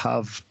we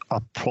have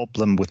a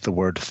problem with the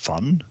word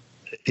fun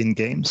in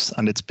games.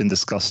 And it's been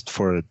discussed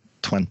for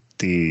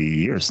 20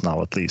 years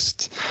now, at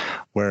least,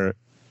 where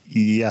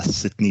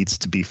yes, it needs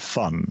to be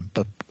fun,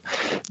 but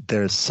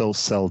there's so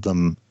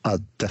seldom a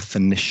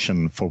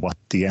definition for what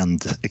the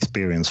end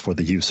experience for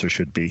the user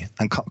should be.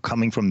 And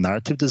coming from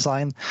narrative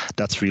design,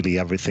 that's really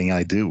everything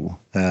I do.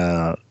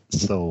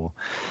 So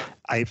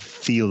I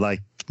feel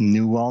like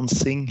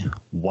nuancing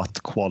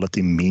what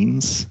quality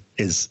means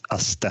is a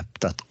step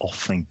that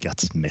often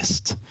gets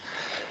missed.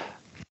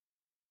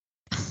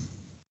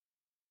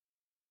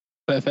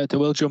 Perfect. I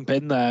will jump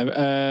in there,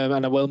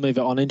 and I will move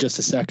it on in just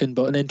a second.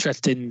 But an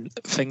interesting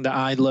thing that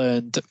I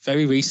learned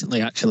very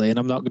recently, actually, and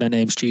I'm not going to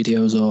name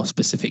studios or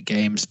specific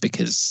games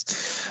because,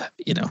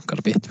 you know, got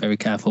to be very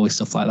careful with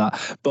stuff like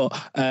that. But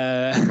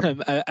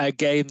a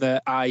game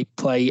that I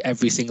play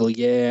every single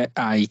year,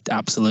 I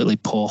absolutely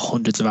pour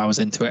hundreds of hours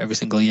into it every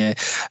single year.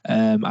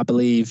 I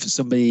believe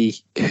somebody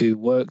who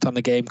worked on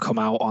the game come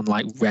out on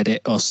like Reddit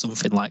or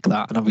something like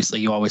that, and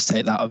obviously you always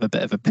take that with a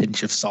bit of a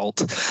pinch of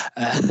salt.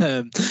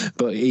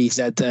 But he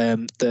said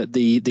that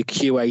the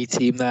QA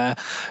team there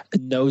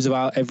knows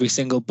about every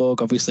single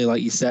bug, obviously,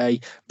 like you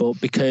say, but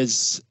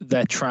because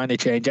they're trying to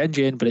change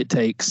engine, but it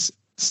takes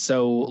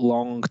so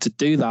long to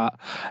do that,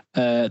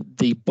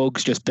 the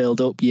bugs just build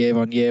up year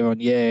on year on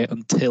year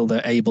until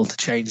they're able to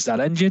change that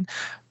engine,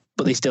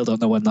 but they still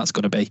don't know when that's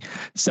going to be.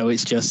 So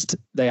it's just,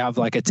 they have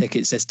like a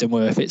ticket system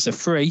where if it's a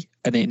free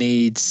and it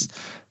needs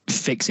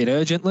fixing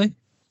urgently,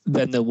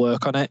 then they'll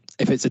work on it.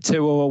 If it's a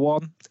 2 or a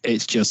 1,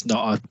 it's just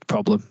not a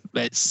problem.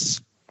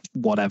 It's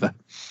whatever.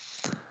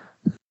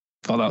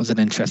 Thought that was an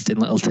interesting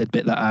little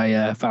tidbit that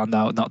I found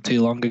out not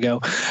too long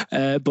ago.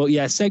 But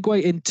yeah,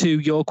 segue into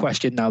your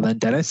question now then,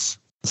 Dennis.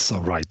 So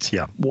right,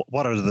 yeah.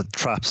 What are the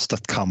traps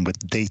that come with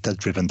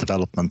data-driven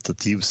development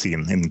that you've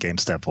seen in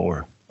games dev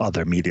or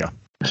other media?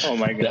 Oh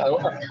my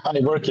god! I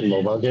work in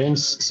mobile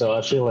games, so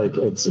I feel like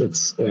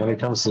it's when it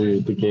comes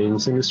to the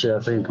games industry, I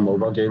think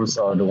mobile games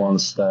are the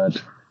ones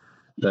that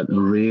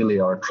really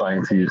are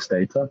trying to use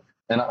data.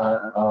 And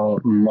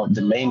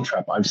the main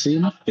trap I've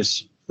seen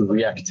is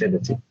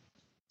reactivity.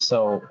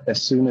 So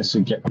as soon as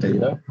you get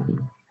data,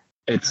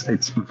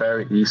 it's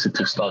very easy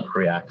to start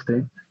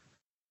reacting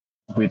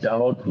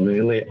without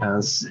really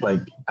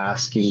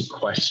asking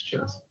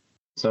questions.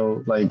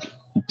 So like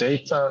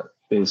data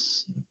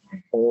is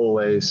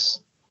always,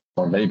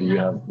 or maybe you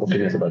have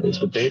opinions about this,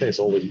 but data is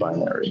always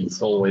binary.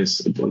 It's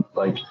always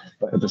like,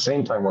 but at the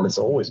same time, while it's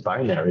always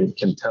binary, it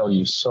can tell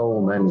you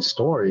so many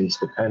stories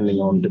depending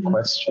on the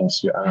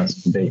questions you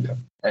ask the data.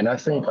 And I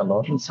think a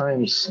lot of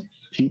times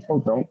people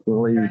don't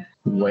really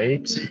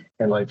wait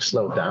and like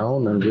slow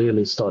down and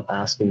really start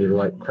asking the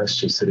right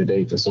questions to the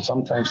data. So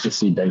sometimes you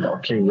see data,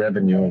 okay,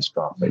 revenue is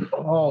dropping,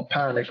 oh,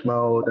 panic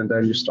mode, and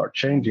then you start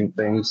changing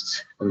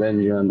things, and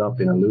then you end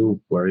up in a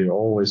loop where you're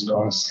always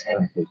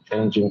constantly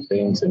changing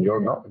things, and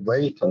you're not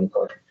waiting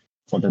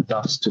for the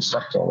dust to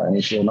settle. And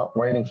if you're not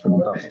waiting for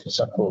the dust to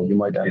settle, you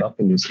might end up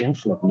in this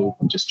infinite loop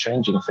of just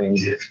changing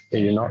things,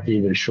 and you're not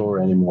even sure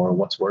anymore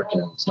what's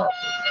working and what's not.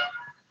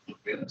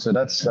 So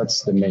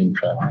that's the main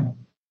trap.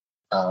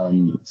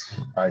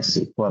 I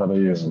see. What about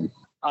you?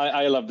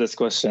 I love this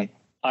question.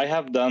 I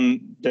have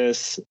done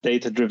this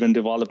data-driven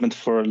development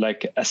for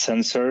like a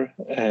sensor,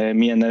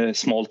 me and a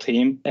small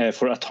team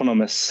for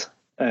autonomous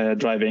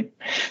driving.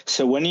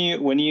 So when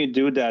you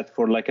do that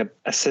for like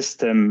a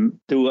system,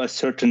 do a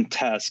certain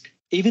task,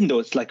 even though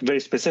it's like very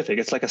specific,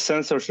 it's like a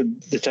sensor should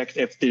detect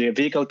if the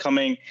vehicle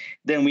coming,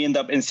 then we end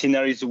up in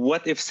scenarios.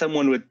 What if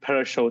someone with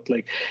parachute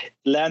like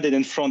landed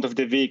in front of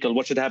the vehicle?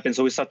 What should happen?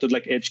 So we start to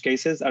like edge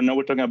cases. And now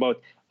we're talking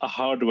about a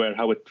hardware,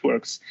 how it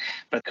works.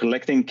 But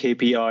collecting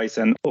KPIs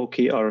and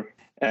OKR,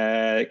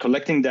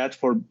 collecting that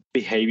for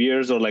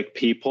behaviors or like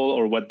people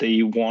or what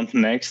they want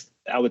next,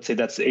 I would say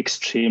that's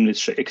extremely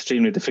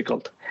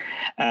difficult.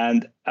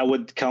 And I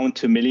would count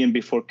to 1 million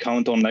before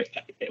count on like,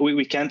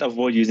 we can't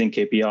avoid using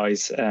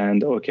KPIs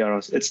and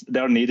OKRs.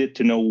 They're needed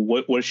to know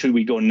where should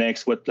we go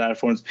next, what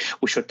platforms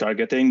we should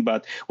targeting,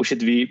 but we should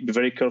be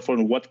very careful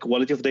on what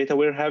quality of data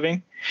we're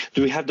having.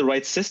 Do we have the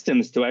right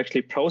systems to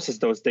actually process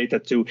those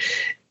data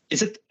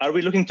are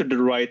we looking to the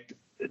right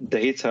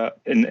data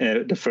in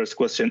the first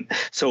question?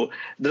 So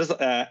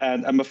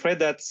and I'm afraid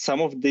that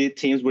some of the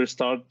teams will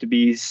start to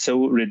be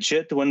so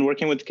rigid when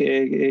working with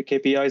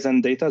KPIs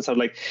and data. So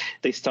like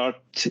they start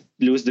to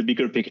lose the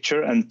bigger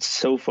picture and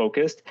so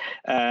focused.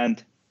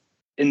 And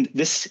in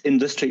this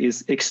industry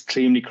is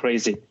extremely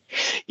crazy.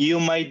 You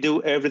might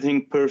do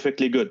everything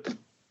perfectly good,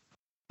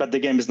 but the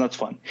game is not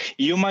fun.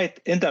 You might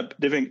end up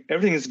doing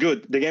everything is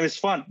good, the game is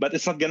fun, but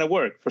it's not going to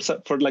work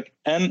for like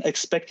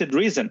unexpected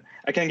reason.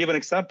 I can give an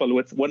example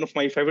with one of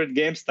my favorite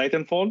games,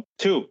 Titanfall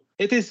 2.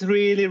 It is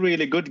really,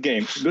 really good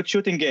game, good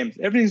shooting game.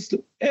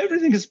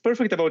 Everything is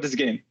perfect about this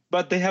game,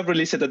 but they have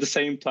released it at the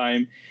same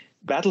time.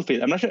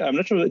 Battlefield. I'm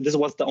not sure this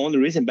was the only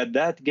reason, but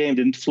that game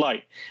didn't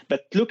fly.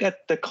 But look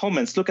at the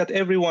comments, look at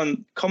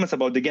everyone comments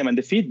about the game and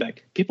the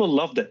feedback. People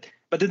loved it,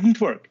 but it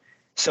didn't work.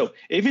 So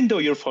even though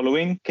you're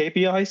following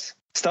KPIs,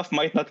 stuff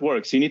might not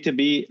work. So you need to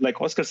be,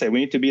 like Oscar said, we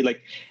need to be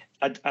like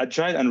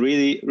agile and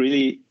really,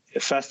 really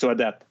fast to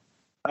adapt.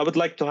 I would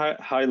like to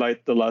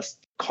highlight the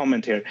last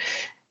comment here.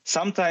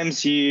 Sometimes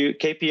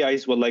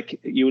KPIs will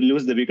you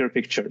lose the bigger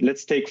picture.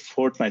 Let's take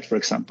Fortnite, for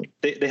example.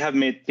 They have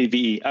made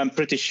PvE. I'm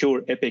pretty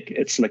sure Epic,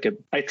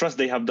 I trust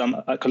they have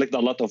collected a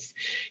lot of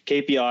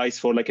KPIs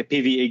for like a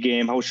PvE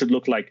game, how it should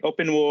look like.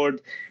 Open world,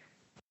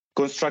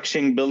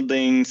 construction,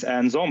 buildings,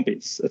 and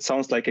zombies. It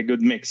sounds like a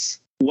good mix.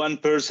 One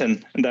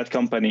person in that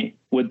company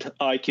with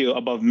IQ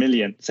above 1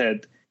 million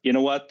said, you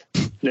know what,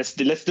 let's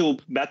do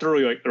Battle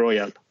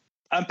Royale.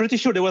 I'm pretty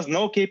sure there was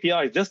no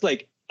KPIs, just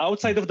like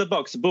outside of the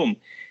box, boom.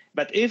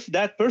 But if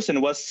that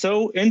person was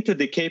so into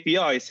the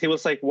KPIs, he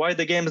was like, why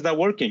the game is not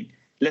working?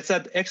 Let's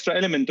add extra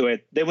element to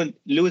it. They would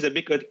lose a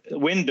big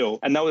window.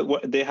 And now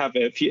they have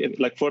a few,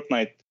 like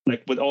Fortnite,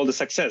 like with all the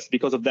success.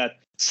 Because of that,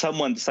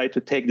 someone decided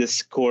to take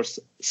this course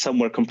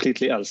somewhere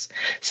completely else.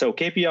 So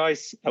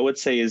KPIs, I would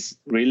say, is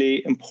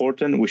really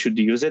important. We should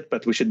use it,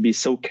 but we should be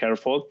so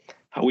careful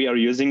how we are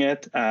using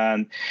it.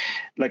 And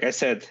like I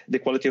said, the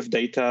quality of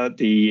data,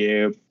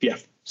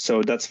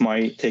 so that's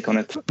my take on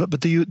it. But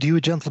do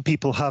you gentle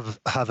people have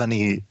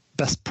any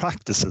best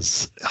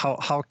practices?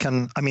 How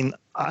can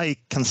I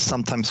can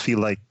sometimes feel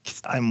like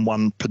I'm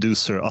one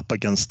producer up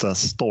against a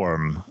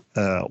storm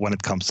when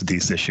it comes to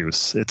these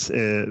issues. It's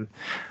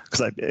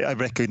because I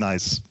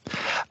recognize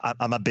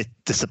I'm a bit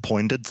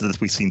disappointed that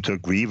we seem to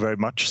agree very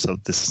much. So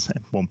this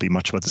won't be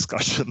much of a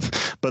discussion.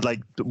 But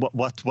like,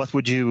 what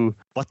do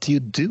you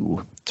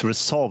do to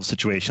resolve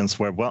situations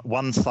where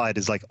one side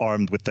is like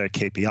armed with their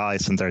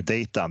KPIs and their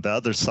data, and the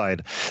other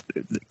side,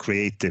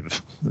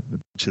 creative,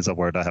 which is a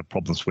word I have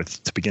problems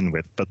with to begin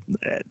with, but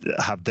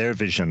have their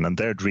vision and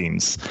their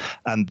dreams,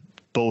 and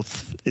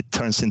both it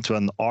turns into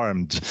an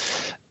armed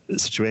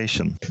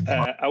situation.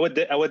 I would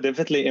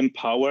definitely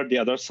empower the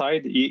other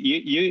side.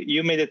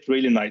 You made it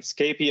really nice.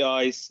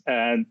 KPIs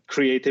and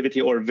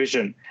creativity or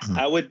vision. Mm-hmm.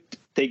 I would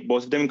take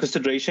both of them in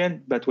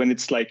consideration, but when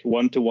it's like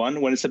 1-to-1,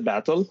 when it's a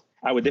battle,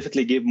 I would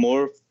definitely give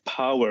more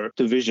power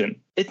to vision.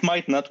 It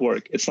might not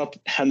work. It's not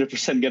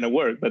 100% going to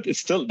work, but it's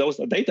still those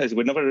data.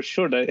 We're never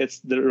sure that it's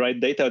the right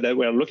data that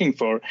we're looking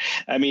for.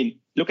 I mean,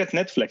 look at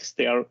Netflix.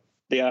 They are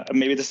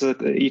maybe this is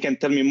you can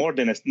tell me more,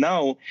 Dennis.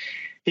 Now,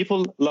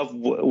 people love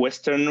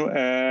Western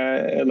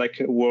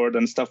like world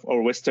and stuff,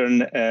 or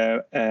Western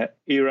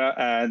era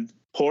and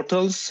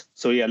portals.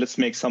 So yeah, let's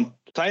make some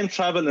time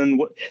travel,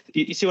 and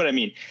you see what I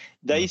mean.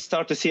 They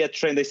start to see a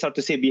trend, they start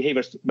to see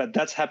behaviors, but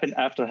that's happened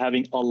after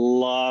having a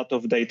lot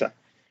of data.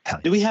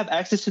 Do we have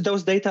access to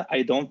those data?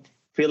 I don't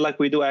feel like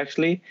we do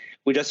actually.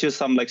 We just use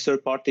some like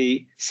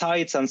third-party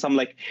sites and some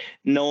like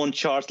known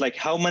charts, like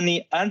how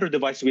many Android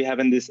devices we have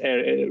in this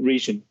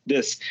region.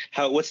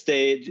 What's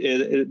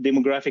the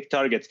demographic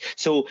targets?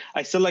 So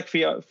I still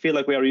feel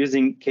like we are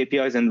using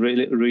KPIs in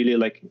really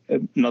like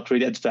not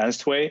really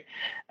advanced way,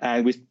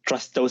 and we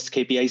trust those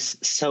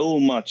KPIs so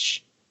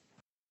much.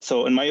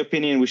 So in my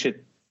opinion, we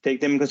should take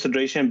them in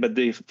consideration, but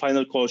the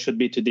final call should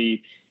be to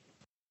the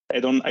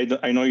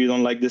I know you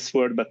don't like this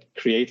word, but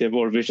creative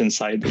or vision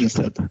side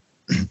instead.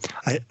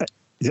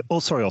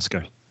 Sorry,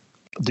 Oscar.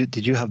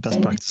 Did you have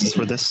best practices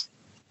for this?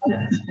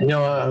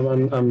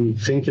 I'm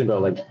thinking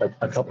about like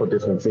a couple of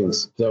different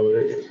things. So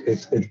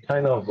it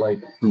kind of like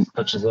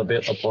touches a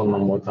bit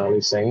upon what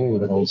Ali's saying,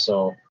 but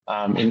also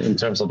in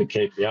terms of the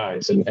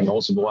KPIs and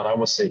also what I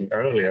was saying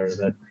earlier,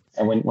 that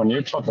And when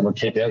you're talking about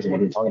KPIs and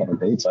when you're talking about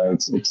data,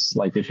 it's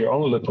like if you're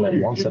only looking at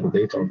one set of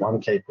data or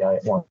one KPI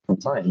at one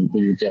time,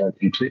 you get a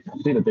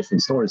completely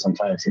different story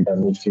sometimes. And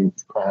then if you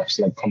perhaps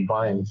like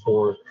combine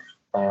 4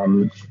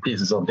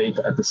 pieces of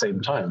data at the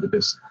same time,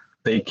 because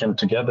they can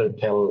together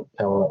tell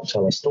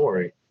a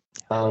story.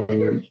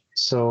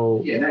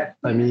 So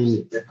I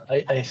mean,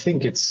 I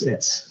think it's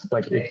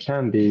like it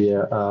can be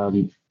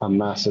a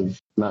massive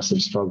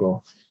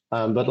struggle.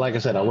 But like I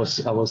said, I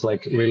was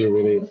like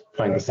really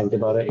trying to think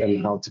about it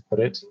and how to put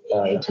it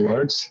into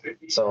words.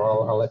 So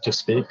I'll let you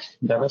speak,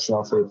 Dennis, and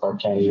I'll see if I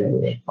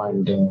can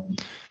find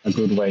a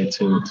good way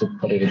to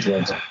put it into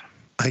words.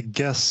 I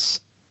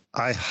guess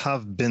I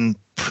have been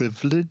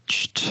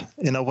privileged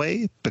in a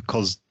way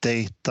because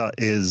data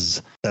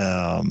is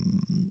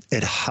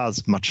it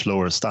has much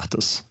lower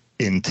status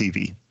in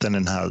TV than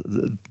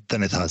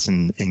it has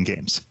in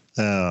games.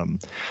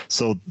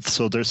 So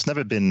there's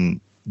never been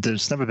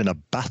a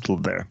battle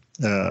there,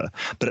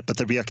 but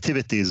the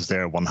reactivity is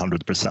there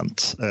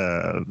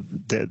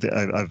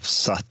 100%. I've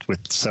sat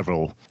with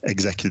several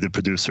executive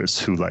producers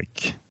who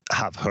like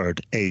have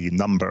heard a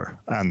number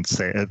and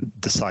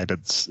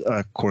decided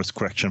a course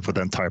correction for the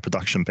entire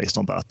production based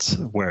on that,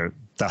 where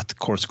that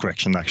course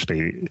correction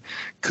actually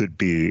could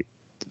be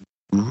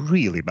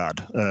really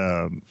bad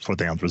for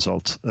the end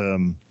result.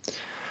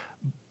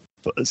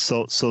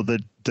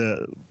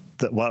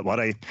 What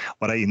I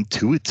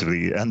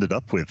intuitively ended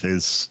up with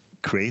is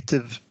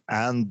creative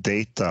and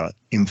data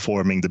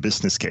informing the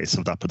business case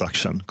of that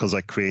production, because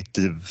like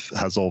creative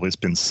has always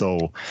been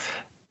so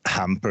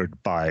hampered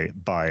by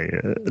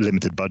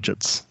limited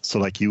budgets. So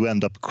like you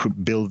end up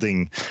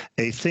building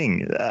a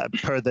thing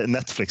per the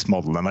Netflix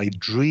model, and I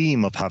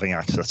dream of having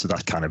access to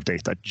that kind of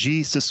data.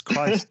 Jesus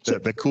Christ,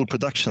 the cool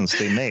productions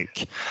they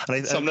make.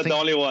 And I'm not the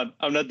only one.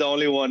 I'm not the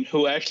only one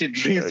who actually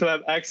dreams to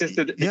have access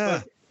to.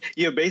 Yeah.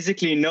 You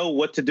basically know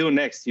what to do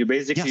next. You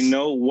basically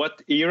know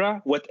what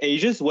era, what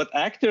ages, what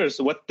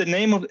actors, what the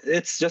name of.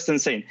 It's just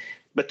insane.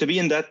 But to be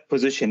in that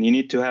position, you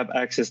need to have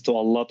access to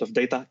a lot of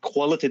data,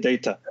 quality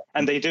data.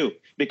 And they do,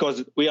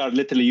 because we are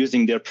literally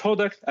using their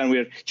product and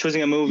we're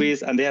choosing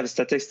movies, and they have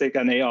statistic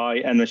and AI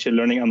and machine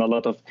learning and a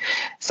lot of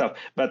stuff.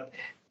 But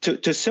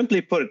to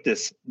simply put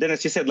this,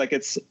 Dennis, you said like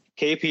it's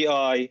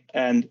KPI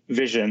and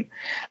vision.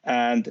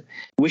 And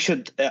we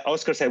should,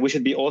 Oscar said, we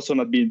should be also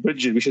not be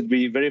rigid. We should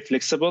be very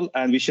flexible,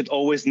 and we should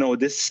always know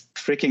this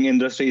freaking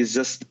industry is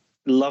just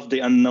love the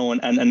unknown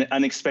and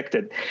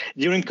unexpected.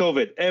 During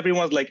COVID,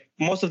 everyone's like,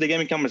 most of the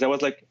gaming companies, I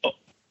was like,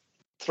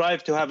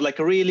 thrive to have like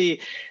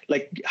really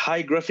like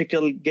high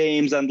graphical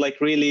games and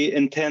like really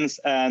intense.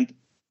 And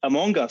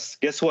Among Us,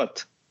 guess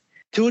what?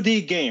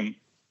 2D game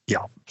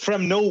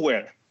from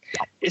nowhere.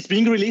 It's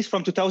being released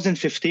from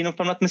 2015, if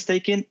I'm not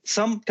mistaken.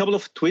 Some couple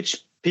of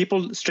Twitch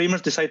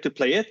streamers decide to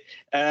play it,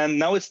 and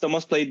now it's the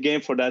most played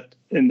game for that.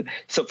 And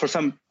so for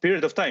some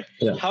period of time,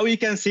 how you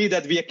can see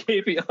that via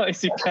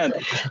KPIs, you can't.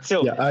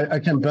 So I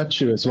can bet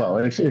you as well.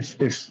 If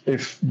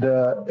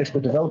the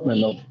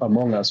development of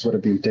Among Us would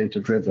have been data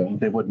driven,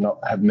 they would not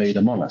have made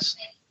Among Us.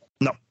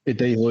 No,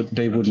 they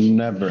would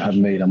never have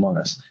made Among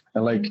Us.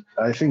 And like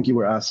I think you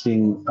were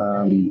asking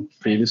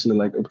previously,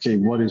 like, okay,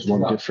 what is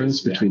one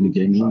difference between the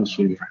gaming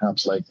industry and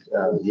perhaps like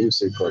the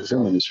music or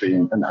film industry?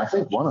 And I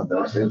think one of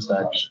those is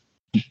that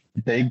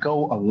they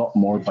go a lot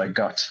more by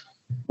gut.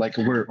 Like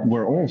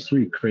we're all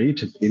three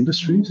creative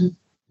industries,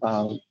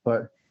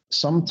 but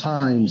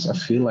sometimes I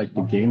feel like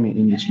the gaming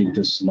industry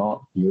does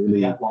not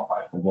really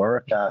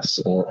work as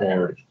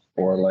or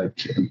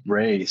like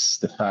embrace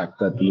the fact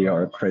that we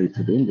are a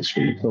creative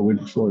industry. So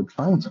we're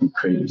trying to be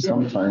creative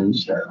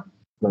sometimes,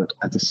 but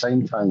at the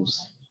same time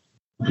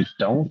we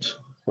don't.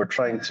 We're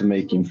trying to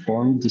make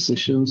informed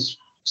decisions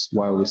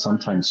while we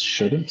sometimes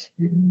shouldn't,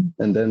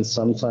 and then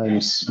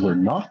sometimes we're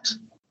not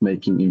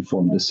making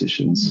informed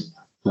decisions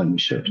when we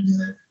should.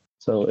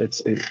 So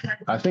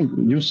I think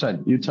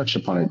you touched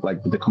upon it,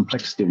 like the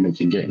complexity of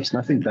making games. And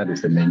I think that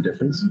is the main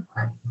difference.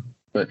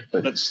 But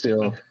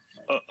still.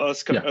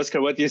 Oscar,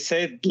 what you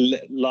said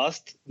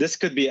last, this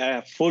could be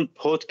a full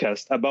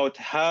podcast about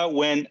how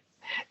when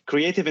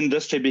creative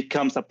industry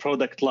becomes a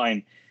product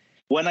line.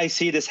 When I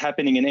see this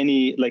happening in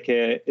any like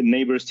a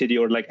neighbor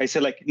studio, or like I say,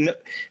 like, no,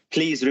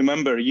 please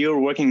remember you're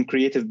working in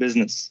creative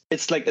business.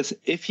 It's like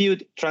if you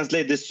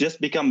translate this, just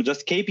become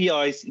just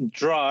KPIs,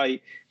 dry,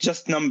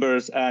 just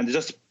numbers, and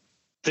just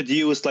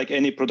produce like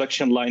any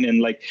production line in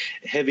like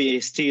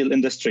heavy steel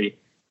industry,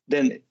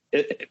 then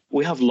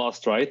we have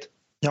lost, right?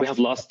 Yep. We have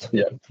lost.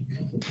 Yeah.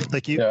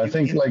 Like I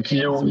think like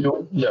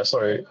you. Yeah.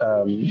 Sorry,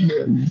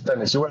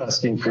 Dennis, you were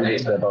asking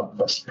previously about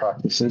best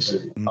practices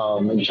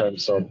in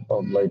terms of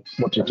like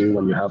what you do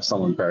when you have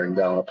someone bearing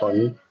down upon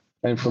you.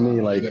 And for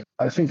me, like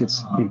I think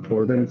it's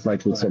important,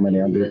 like with so many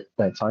other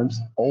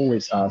times,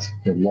 always ask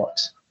the what,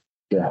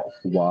 the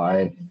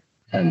why,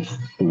 and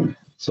who.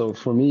 So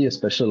for me,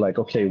 especially like,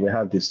 okay, we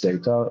have this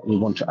data, we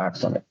want to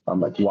act on it. I'm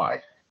like,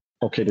 why?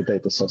 Okay, the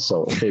data says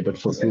so. Okay, but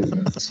for who?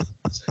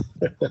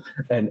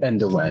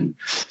 and the when.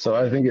 So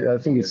I think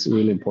it's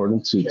really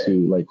important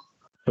to like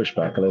push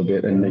back a little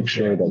bit and make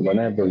sure that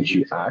whenever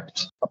you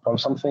act upon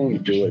something, you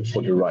do it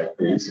for the right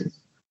reason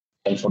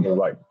and for the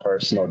right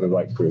person or the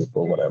right group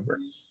or whatever,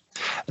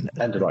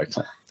 and the right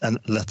time. And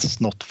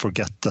let's not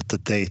forget that the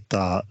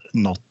data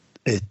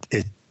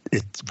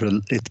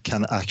it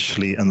can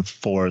actually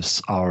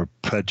enforce our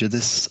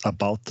prejudice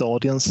about the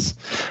audience.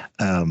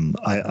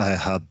 I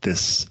had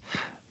this.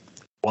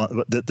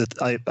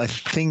 I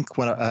think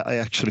when I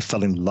actually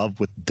fell in love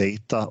with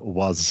data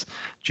was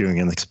during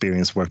an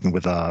experience working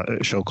with a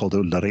show called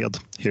Ullared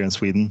here in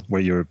Sweden,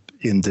 where you're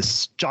in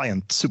this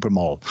giant super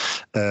mall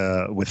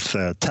with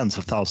tens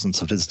of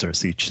thousands of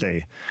visitors each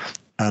day.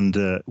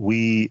 And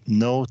we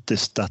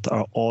noticed that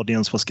our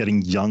audience was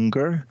getting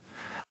younger.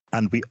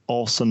 And we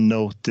also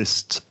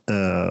noticed,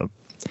 the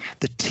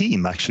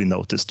team actually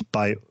noticed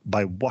by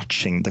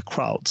watching the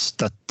crowds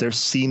that there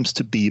seems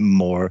to be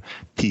more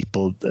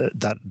people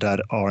that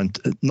aren't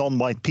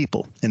non-white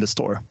people in the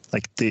store.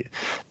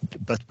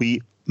 But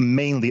we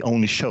mainly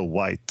only show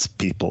white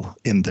people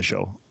in the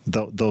show.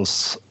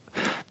 That's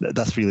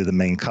really the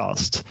main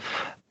cast.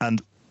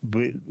 And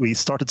we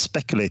started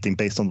speculating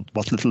based on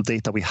what little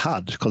data we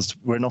had, because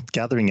we're not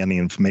gathering any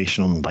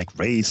information on like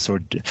race or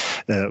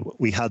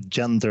we had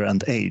gender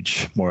and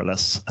age more or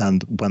less.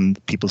 And when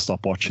people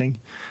stopped watching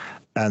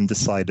and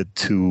decided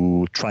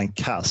to try and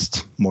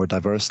cast more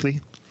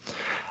diversely,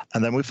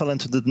 and then we fell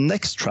into the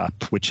next trap,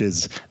 which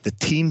is the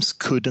teams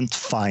couldn't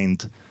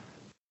find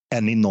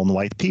any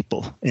non-white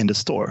people in the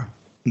store.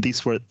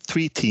 These were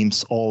 3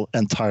 teams, all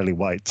entirely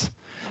white.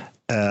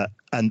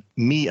 And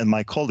me and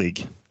my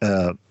colleague,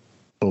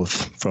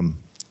 both from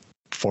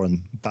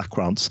foreign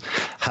backgrounds,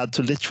 had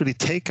to literally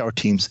take our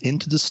teams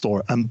into the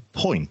store and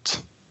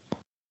point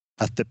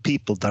at the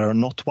people that are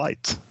not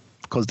white,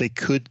 because they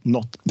could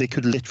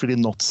literally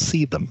not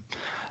see them.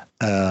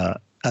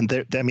 And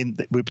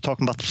we're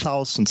talking about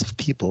thousands of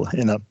people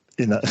in a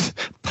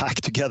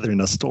packed together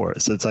in a store.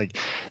 So it's like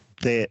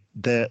there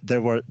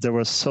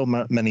were so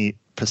many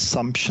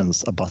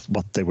presumptions about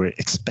what they were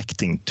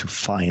expecting to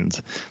find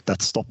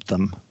that stopped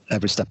them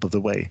every step of the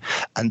way.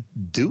 And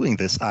doing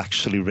this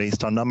actually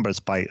raised our numbers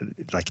by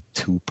like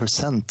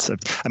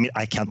 2%. I mean,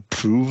 I can't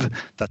prove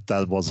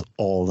that was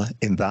all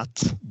in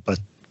that, but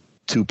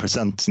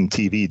 2% in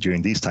TV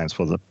during these times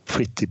was a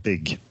pretty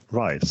big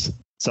rise.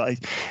 So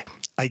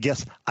I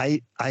guess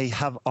I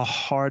have a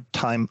hard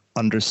time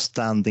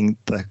understanding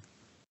the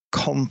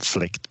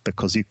conflict,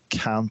 because you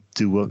can't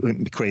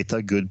create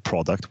a good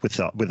product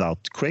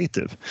without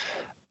creative,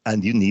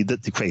 and you need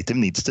the creative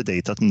needs the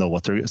data to know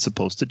what they're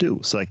supposed to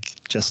do. So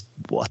just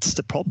what's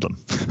the problem?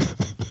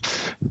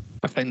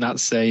 I think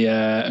that's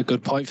a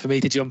good point for me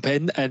to jump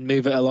in and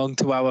move it along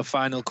to our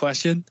final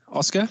question.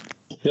 Oscar?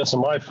 Yeah,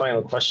 so my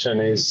final question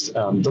is,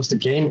 does the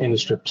game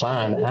industry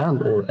plan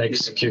and or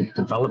execute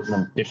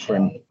development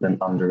different than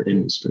other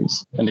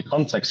industries? And the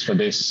context for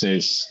this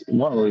is,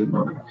 well,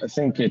 I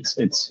think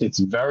it's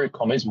very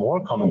common, it's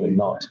more common than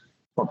not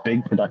for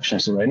big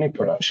productions or any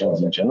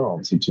productions in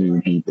general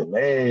to be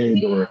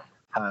delayed or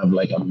have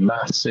like a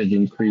massive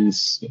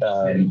increase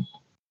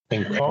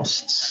in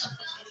costs.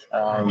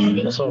 I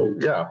wonder,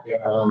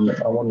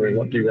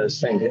 what do you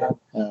guys think?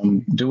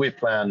 Do we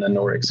plan and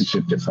or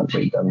execute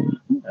differently than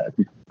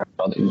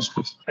other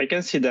industries? I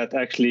can see that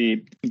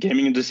actually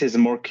gaming industry is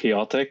more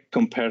chaotic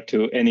compared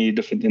to any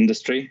different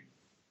industry.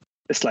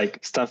 It's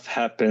like stuff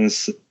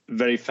happens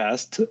very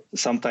fast.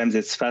 Sometimes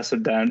it's faster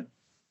than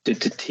to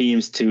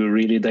teams to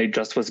really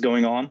digest what's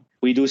going on.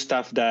 We do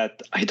stuff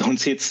that I don't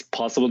see it's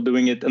possible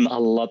doing it in a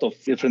lot of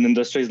different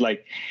industries.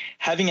 Like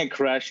having a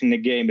crash in the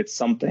game, it's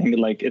something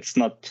like, it's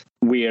not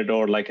weird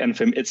or like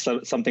anything. It's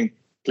something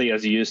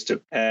players used to.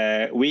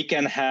 We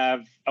can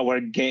have our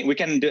game, we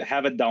can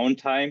have a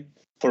downtime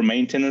for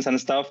maintenance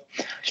and stuff.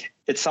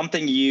 It's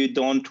something you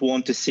don't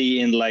want to see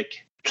in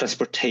like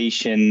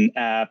transportation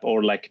app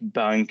or like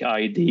bank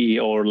ID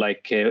or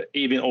like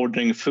even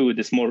ordering food.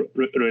 Is more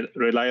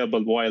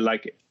reliable, while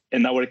like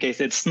in our case,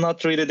 it's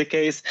not really the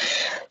case.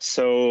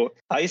 So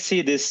I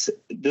see there's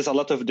a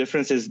lot of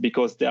differences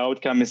because the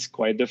outcome is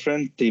quite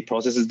different. The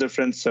process is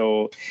different.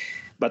 So,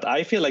 but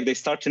I feel like they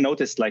start to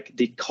notice like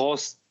the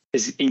cost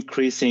is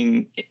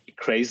increasing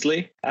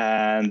crazily,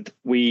 and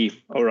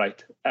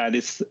and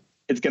it's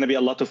going to be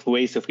a lot of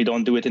waste if we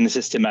don't do it in a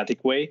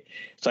systematic way.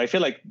 So I feel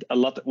like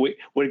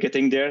we're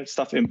getting there.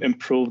 Stuff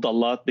improved a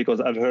lot, because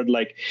I've heard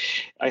like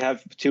I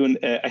have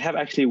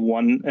actually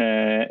one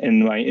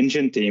in my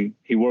engine team.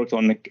 He worked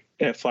on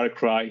Far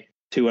Cry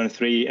 2 and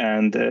 3,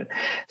 and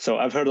so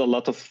I've heard a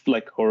lot of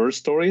like horror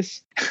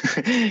stories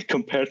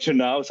compared to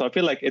now. So I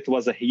feel like it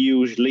was a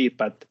huge leap,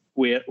 but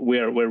we're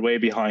way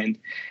behind.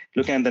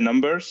 Looking at the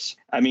numbers,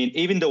 I mean,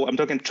 even though I'm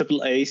talking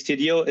AAA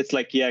studio, it's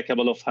like, a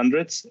couple of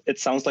hundreds. It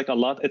sounds like a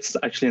lot. It's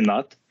actually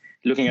not.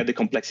 Looking at the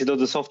complexity of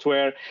the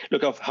software,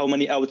 look at how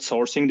many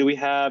outsourcing do we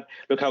have.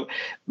 Look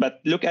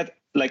at,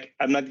 like,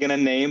 I'm not going to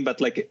name, but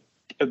like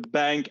a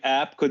bank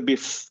app could be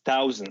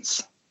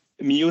thousands.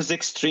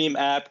 Music stream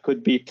app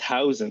could be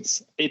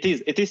thousands. It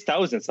is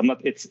thousands.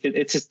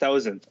 It's just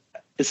thousands.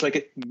 It's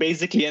like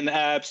basically an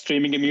app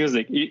streaming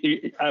music.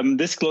 I'm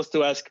this close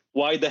to ask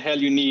why the hell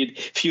you need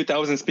few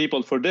thousands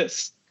people for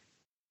this.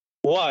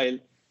 While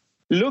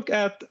look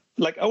at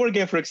like our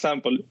game, for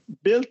example,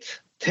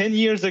 built 10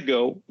 years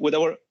ago with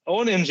our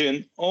own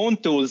engine, own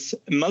tools,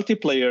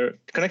 multiplayer,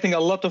 connecting a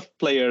lot of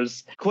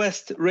players,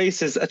 quest,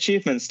 races,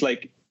 achievements.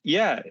 Like,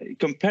 yeah,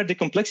 compare the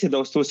complexity of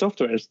those two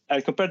softwares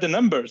and compare the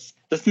numbers.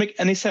 Doesn't make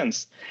any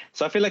sense.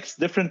 So I feel like it's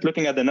different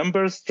looking at the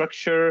numbers,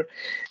 structure,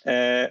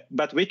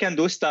 but we can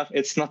do stuff.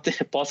 It's not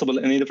possible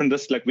any different.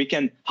 Just like we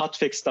can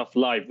hotfix stuff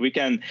live. We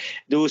can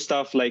do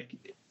stuff like,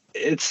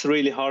 it's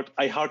really hard.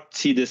 I hard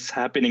see this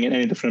happening in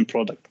any different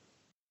product.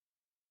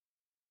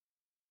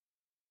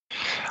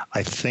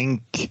 I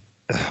think,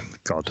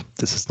 God,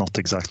 this is not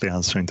exactly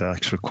answering the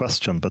actual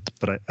question, but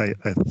I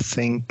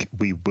think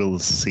we will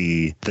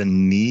see the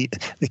need.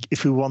 Like,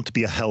 if we want to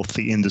be a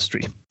healthy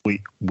industry,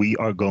 we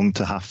are going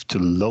to have to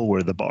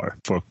lower the bar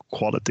for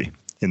quality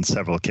in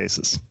several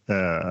cases.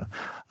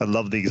 I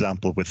love the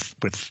example with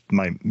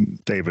my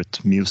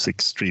favorite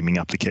music streaming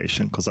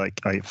application, because I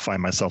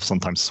find myself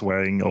sometimes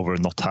swearing over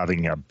not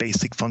having a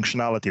basic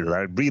functionality that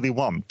I really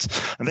want.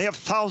 And they have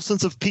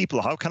thousands of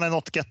people. How can I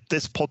not get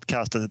this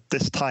podcast at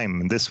this time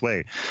in this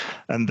way?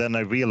 And then I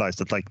realized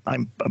that like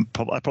I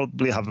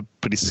probably have a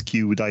pretty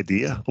skewed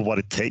idea of what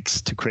it takes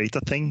to create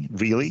a thing,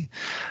 really.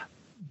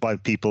 While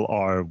people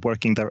are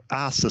working their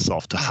asses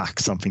off to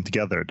hack something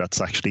together that's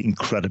actually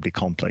incredibly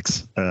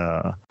complex.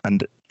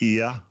 And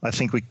yeah, I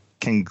think we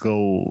can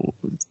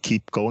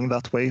keep going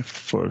that way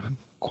for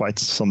quite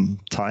some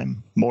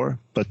time more.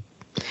 But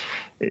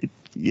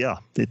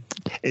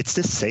it's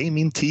the same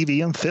in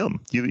TV and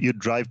film. You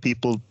drive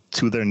people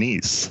to their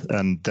knees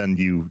and then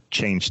you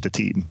change the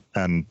team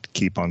and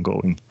keep on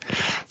going.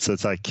 So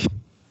it's like...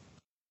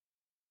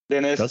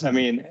 Dennis, I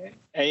mean...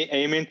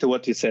 Aiming to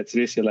what you said,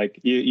 seriously, like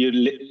you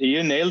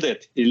nailed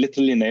it. You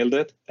literally nailed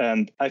it.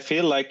 And I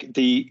feel like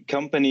the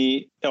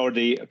company or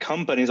the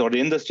companies or the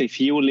industry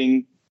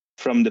fueling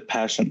from the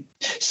passion.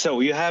 So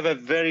you have a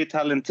very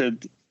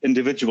talented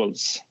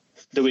individuals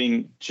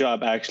doing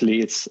job.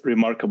 Actually, it's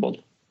remarkable.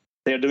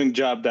 They're doing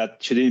job that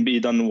shouldn't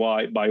be done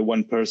by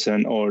one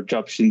person, or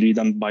job shouldn't be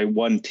done by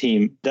one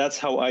team. That's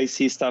how I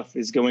see stuff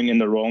is going in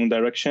the wrong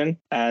direction.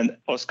 And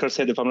Oscar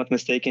said, if I'm not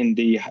mistaken,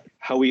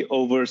 how we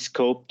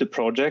overscope the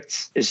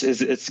projects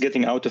it's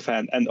getting out of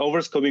hand. And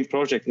overscoping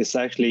project is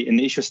actually an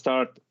issue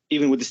start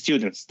even with the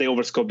students. They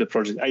overscope the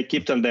project. I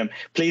keep telling them,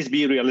 please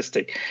be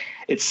realistic.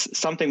 It's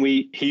something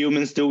we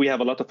humans do. We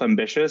have a lot of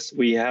ambitions.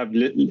 We have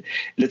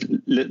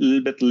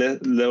little bit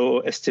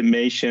low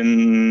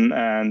estimation,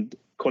 and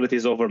quality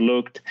is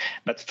overlooked.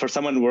 But for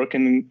someone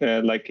working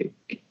like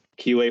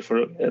QA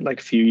for like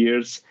a few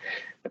years,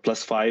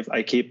 +5,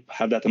 I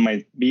have that in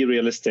mind. Be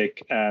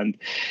realistic, and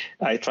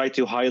I try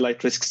to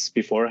highlight risks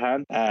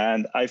beforehand.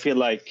 And I feel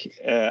like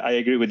I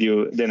agree with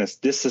you, Dennis.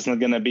 This is not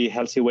going to be a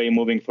healthy way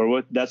moving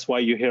forward. That's why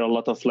you hear a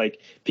lot of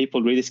like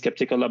people really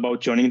skeptical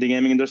about joining the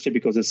gaming industry,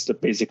 because it's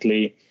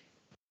basically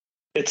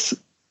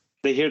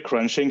they hear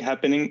crunching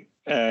happening,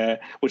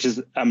 which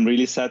is I'm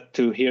really sad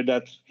to hear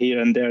that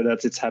here and there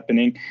that it's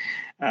happening.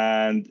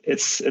 And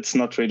it's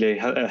not really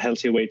a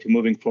healthy way to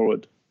moving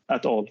forward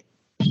at all.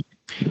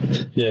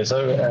 Yeah,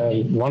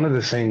 so one of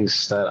the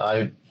things that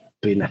I've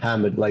been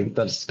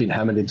that's been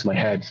hammered into my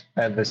head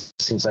ever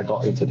since I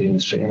got into the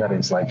industry, and that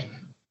is like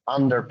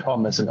under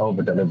promise and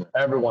over deliver.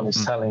 Everyone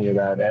is telling you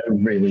that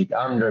every week,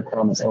 under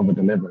promise, over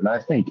deliver. And I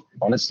think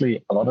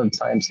honestly, a lot of the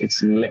times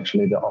it's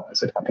literally the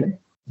opposite happening.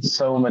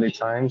 So many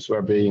times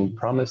we're being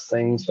promised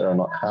things that are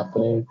not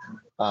happening.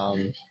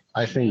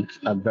 I think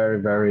a very,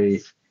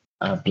 very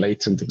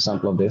blatant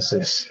example of this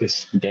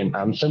is game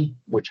Anthem,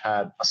 which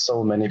had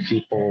so many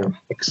people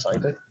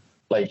excited.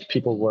 Like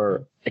people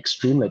were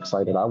extremely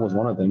excited. I was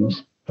one of them,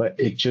 but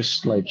it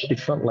just like it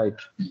felt like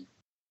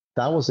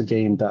that was a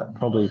game that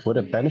probably would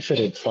have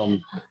benefited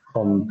from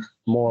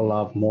more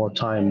love, more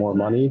time, more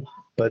money.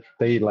 But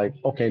they like,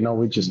 okay, no,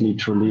 we just need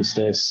to release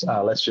this.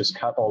 Let's just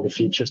cut all the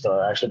features that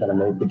are actually going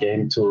to make the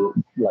game to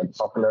like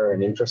popular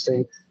and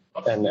interesting,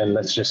 and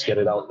let's just get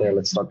it out there.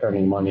 Let's start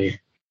earning money.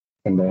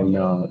 And then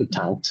it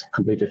tanked,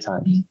 completely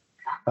tanked.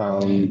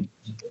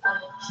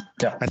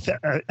 Yeah,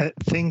 I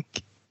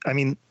think, I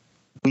mean,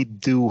 we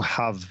do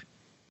have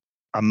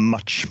a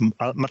much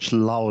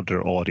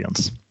louder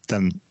audience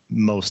than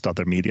most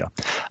other media,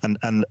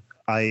 and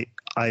I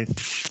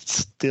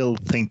still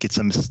think it's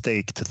a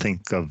mistake to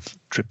think of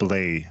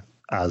AAA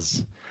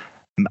as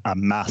a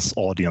mass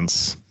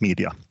audience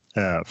media.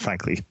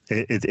 Frankly,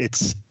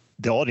 it's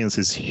the audience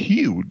is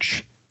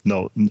huge.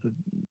 No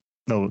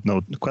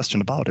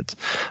question about it.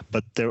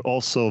 But they're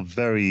also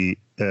very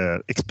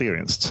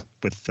experienced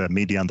with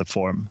media and the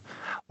form.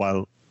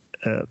 While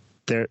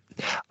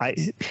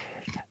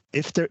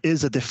if there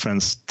is a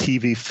difference,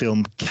 TV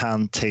film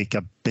can take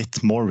a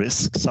bit more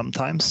risk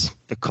sometimes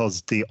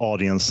because the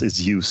audience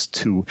is used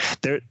to.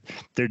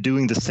 They're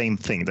doing the same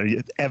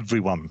thing.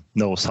 Everyone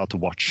knows how to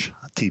watch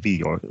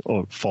TV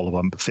or follow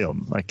a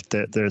film. Like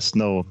there's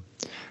no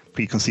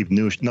preconceived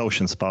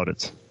notions about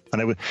it.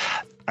 And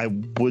I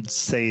would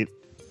say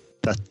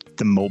that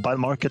the mobile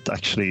market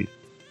actually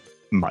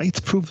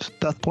might prove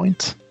that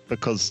point,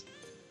 because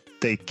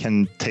they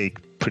can take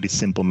pretty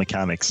simple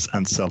mechanics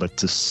and sell it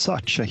to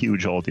such a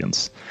huge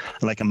audience.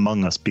 Like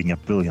Among Us being a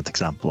brilliant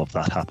example of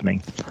that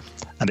happening.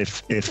 And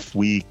if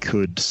we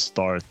could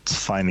start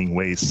finding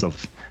ways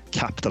of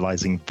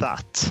capitalizing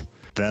that,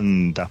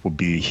 then that would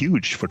be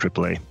huge for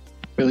AAA.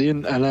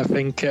 Brilliant, and I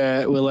think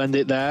we'll end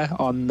it there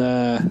on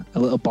a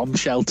little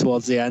bombshell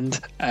towards the end.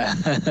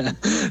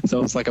 It's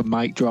almost like a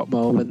mic drop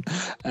moment.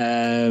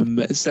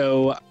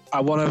 So I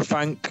want to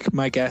thank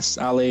my guests,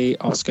 Ali,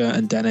 Oscar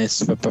and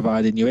Dennis, for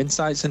providing your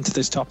insights into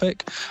this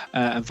topic.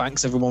 And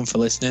thanks everyone for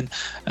listening.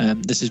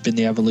 This has been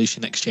the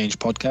Evolution Exchange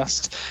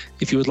podcast.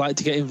 If you would like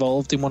to get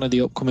involved in one of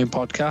the upcoming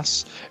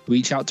podcasts,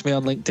 reach out to me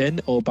on LinkedIn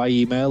or by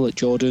email at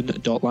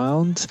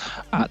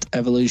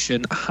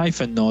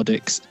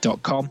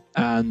jordan.lound@evolution-nordics.com.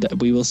 And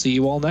we will see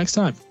you all next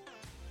time.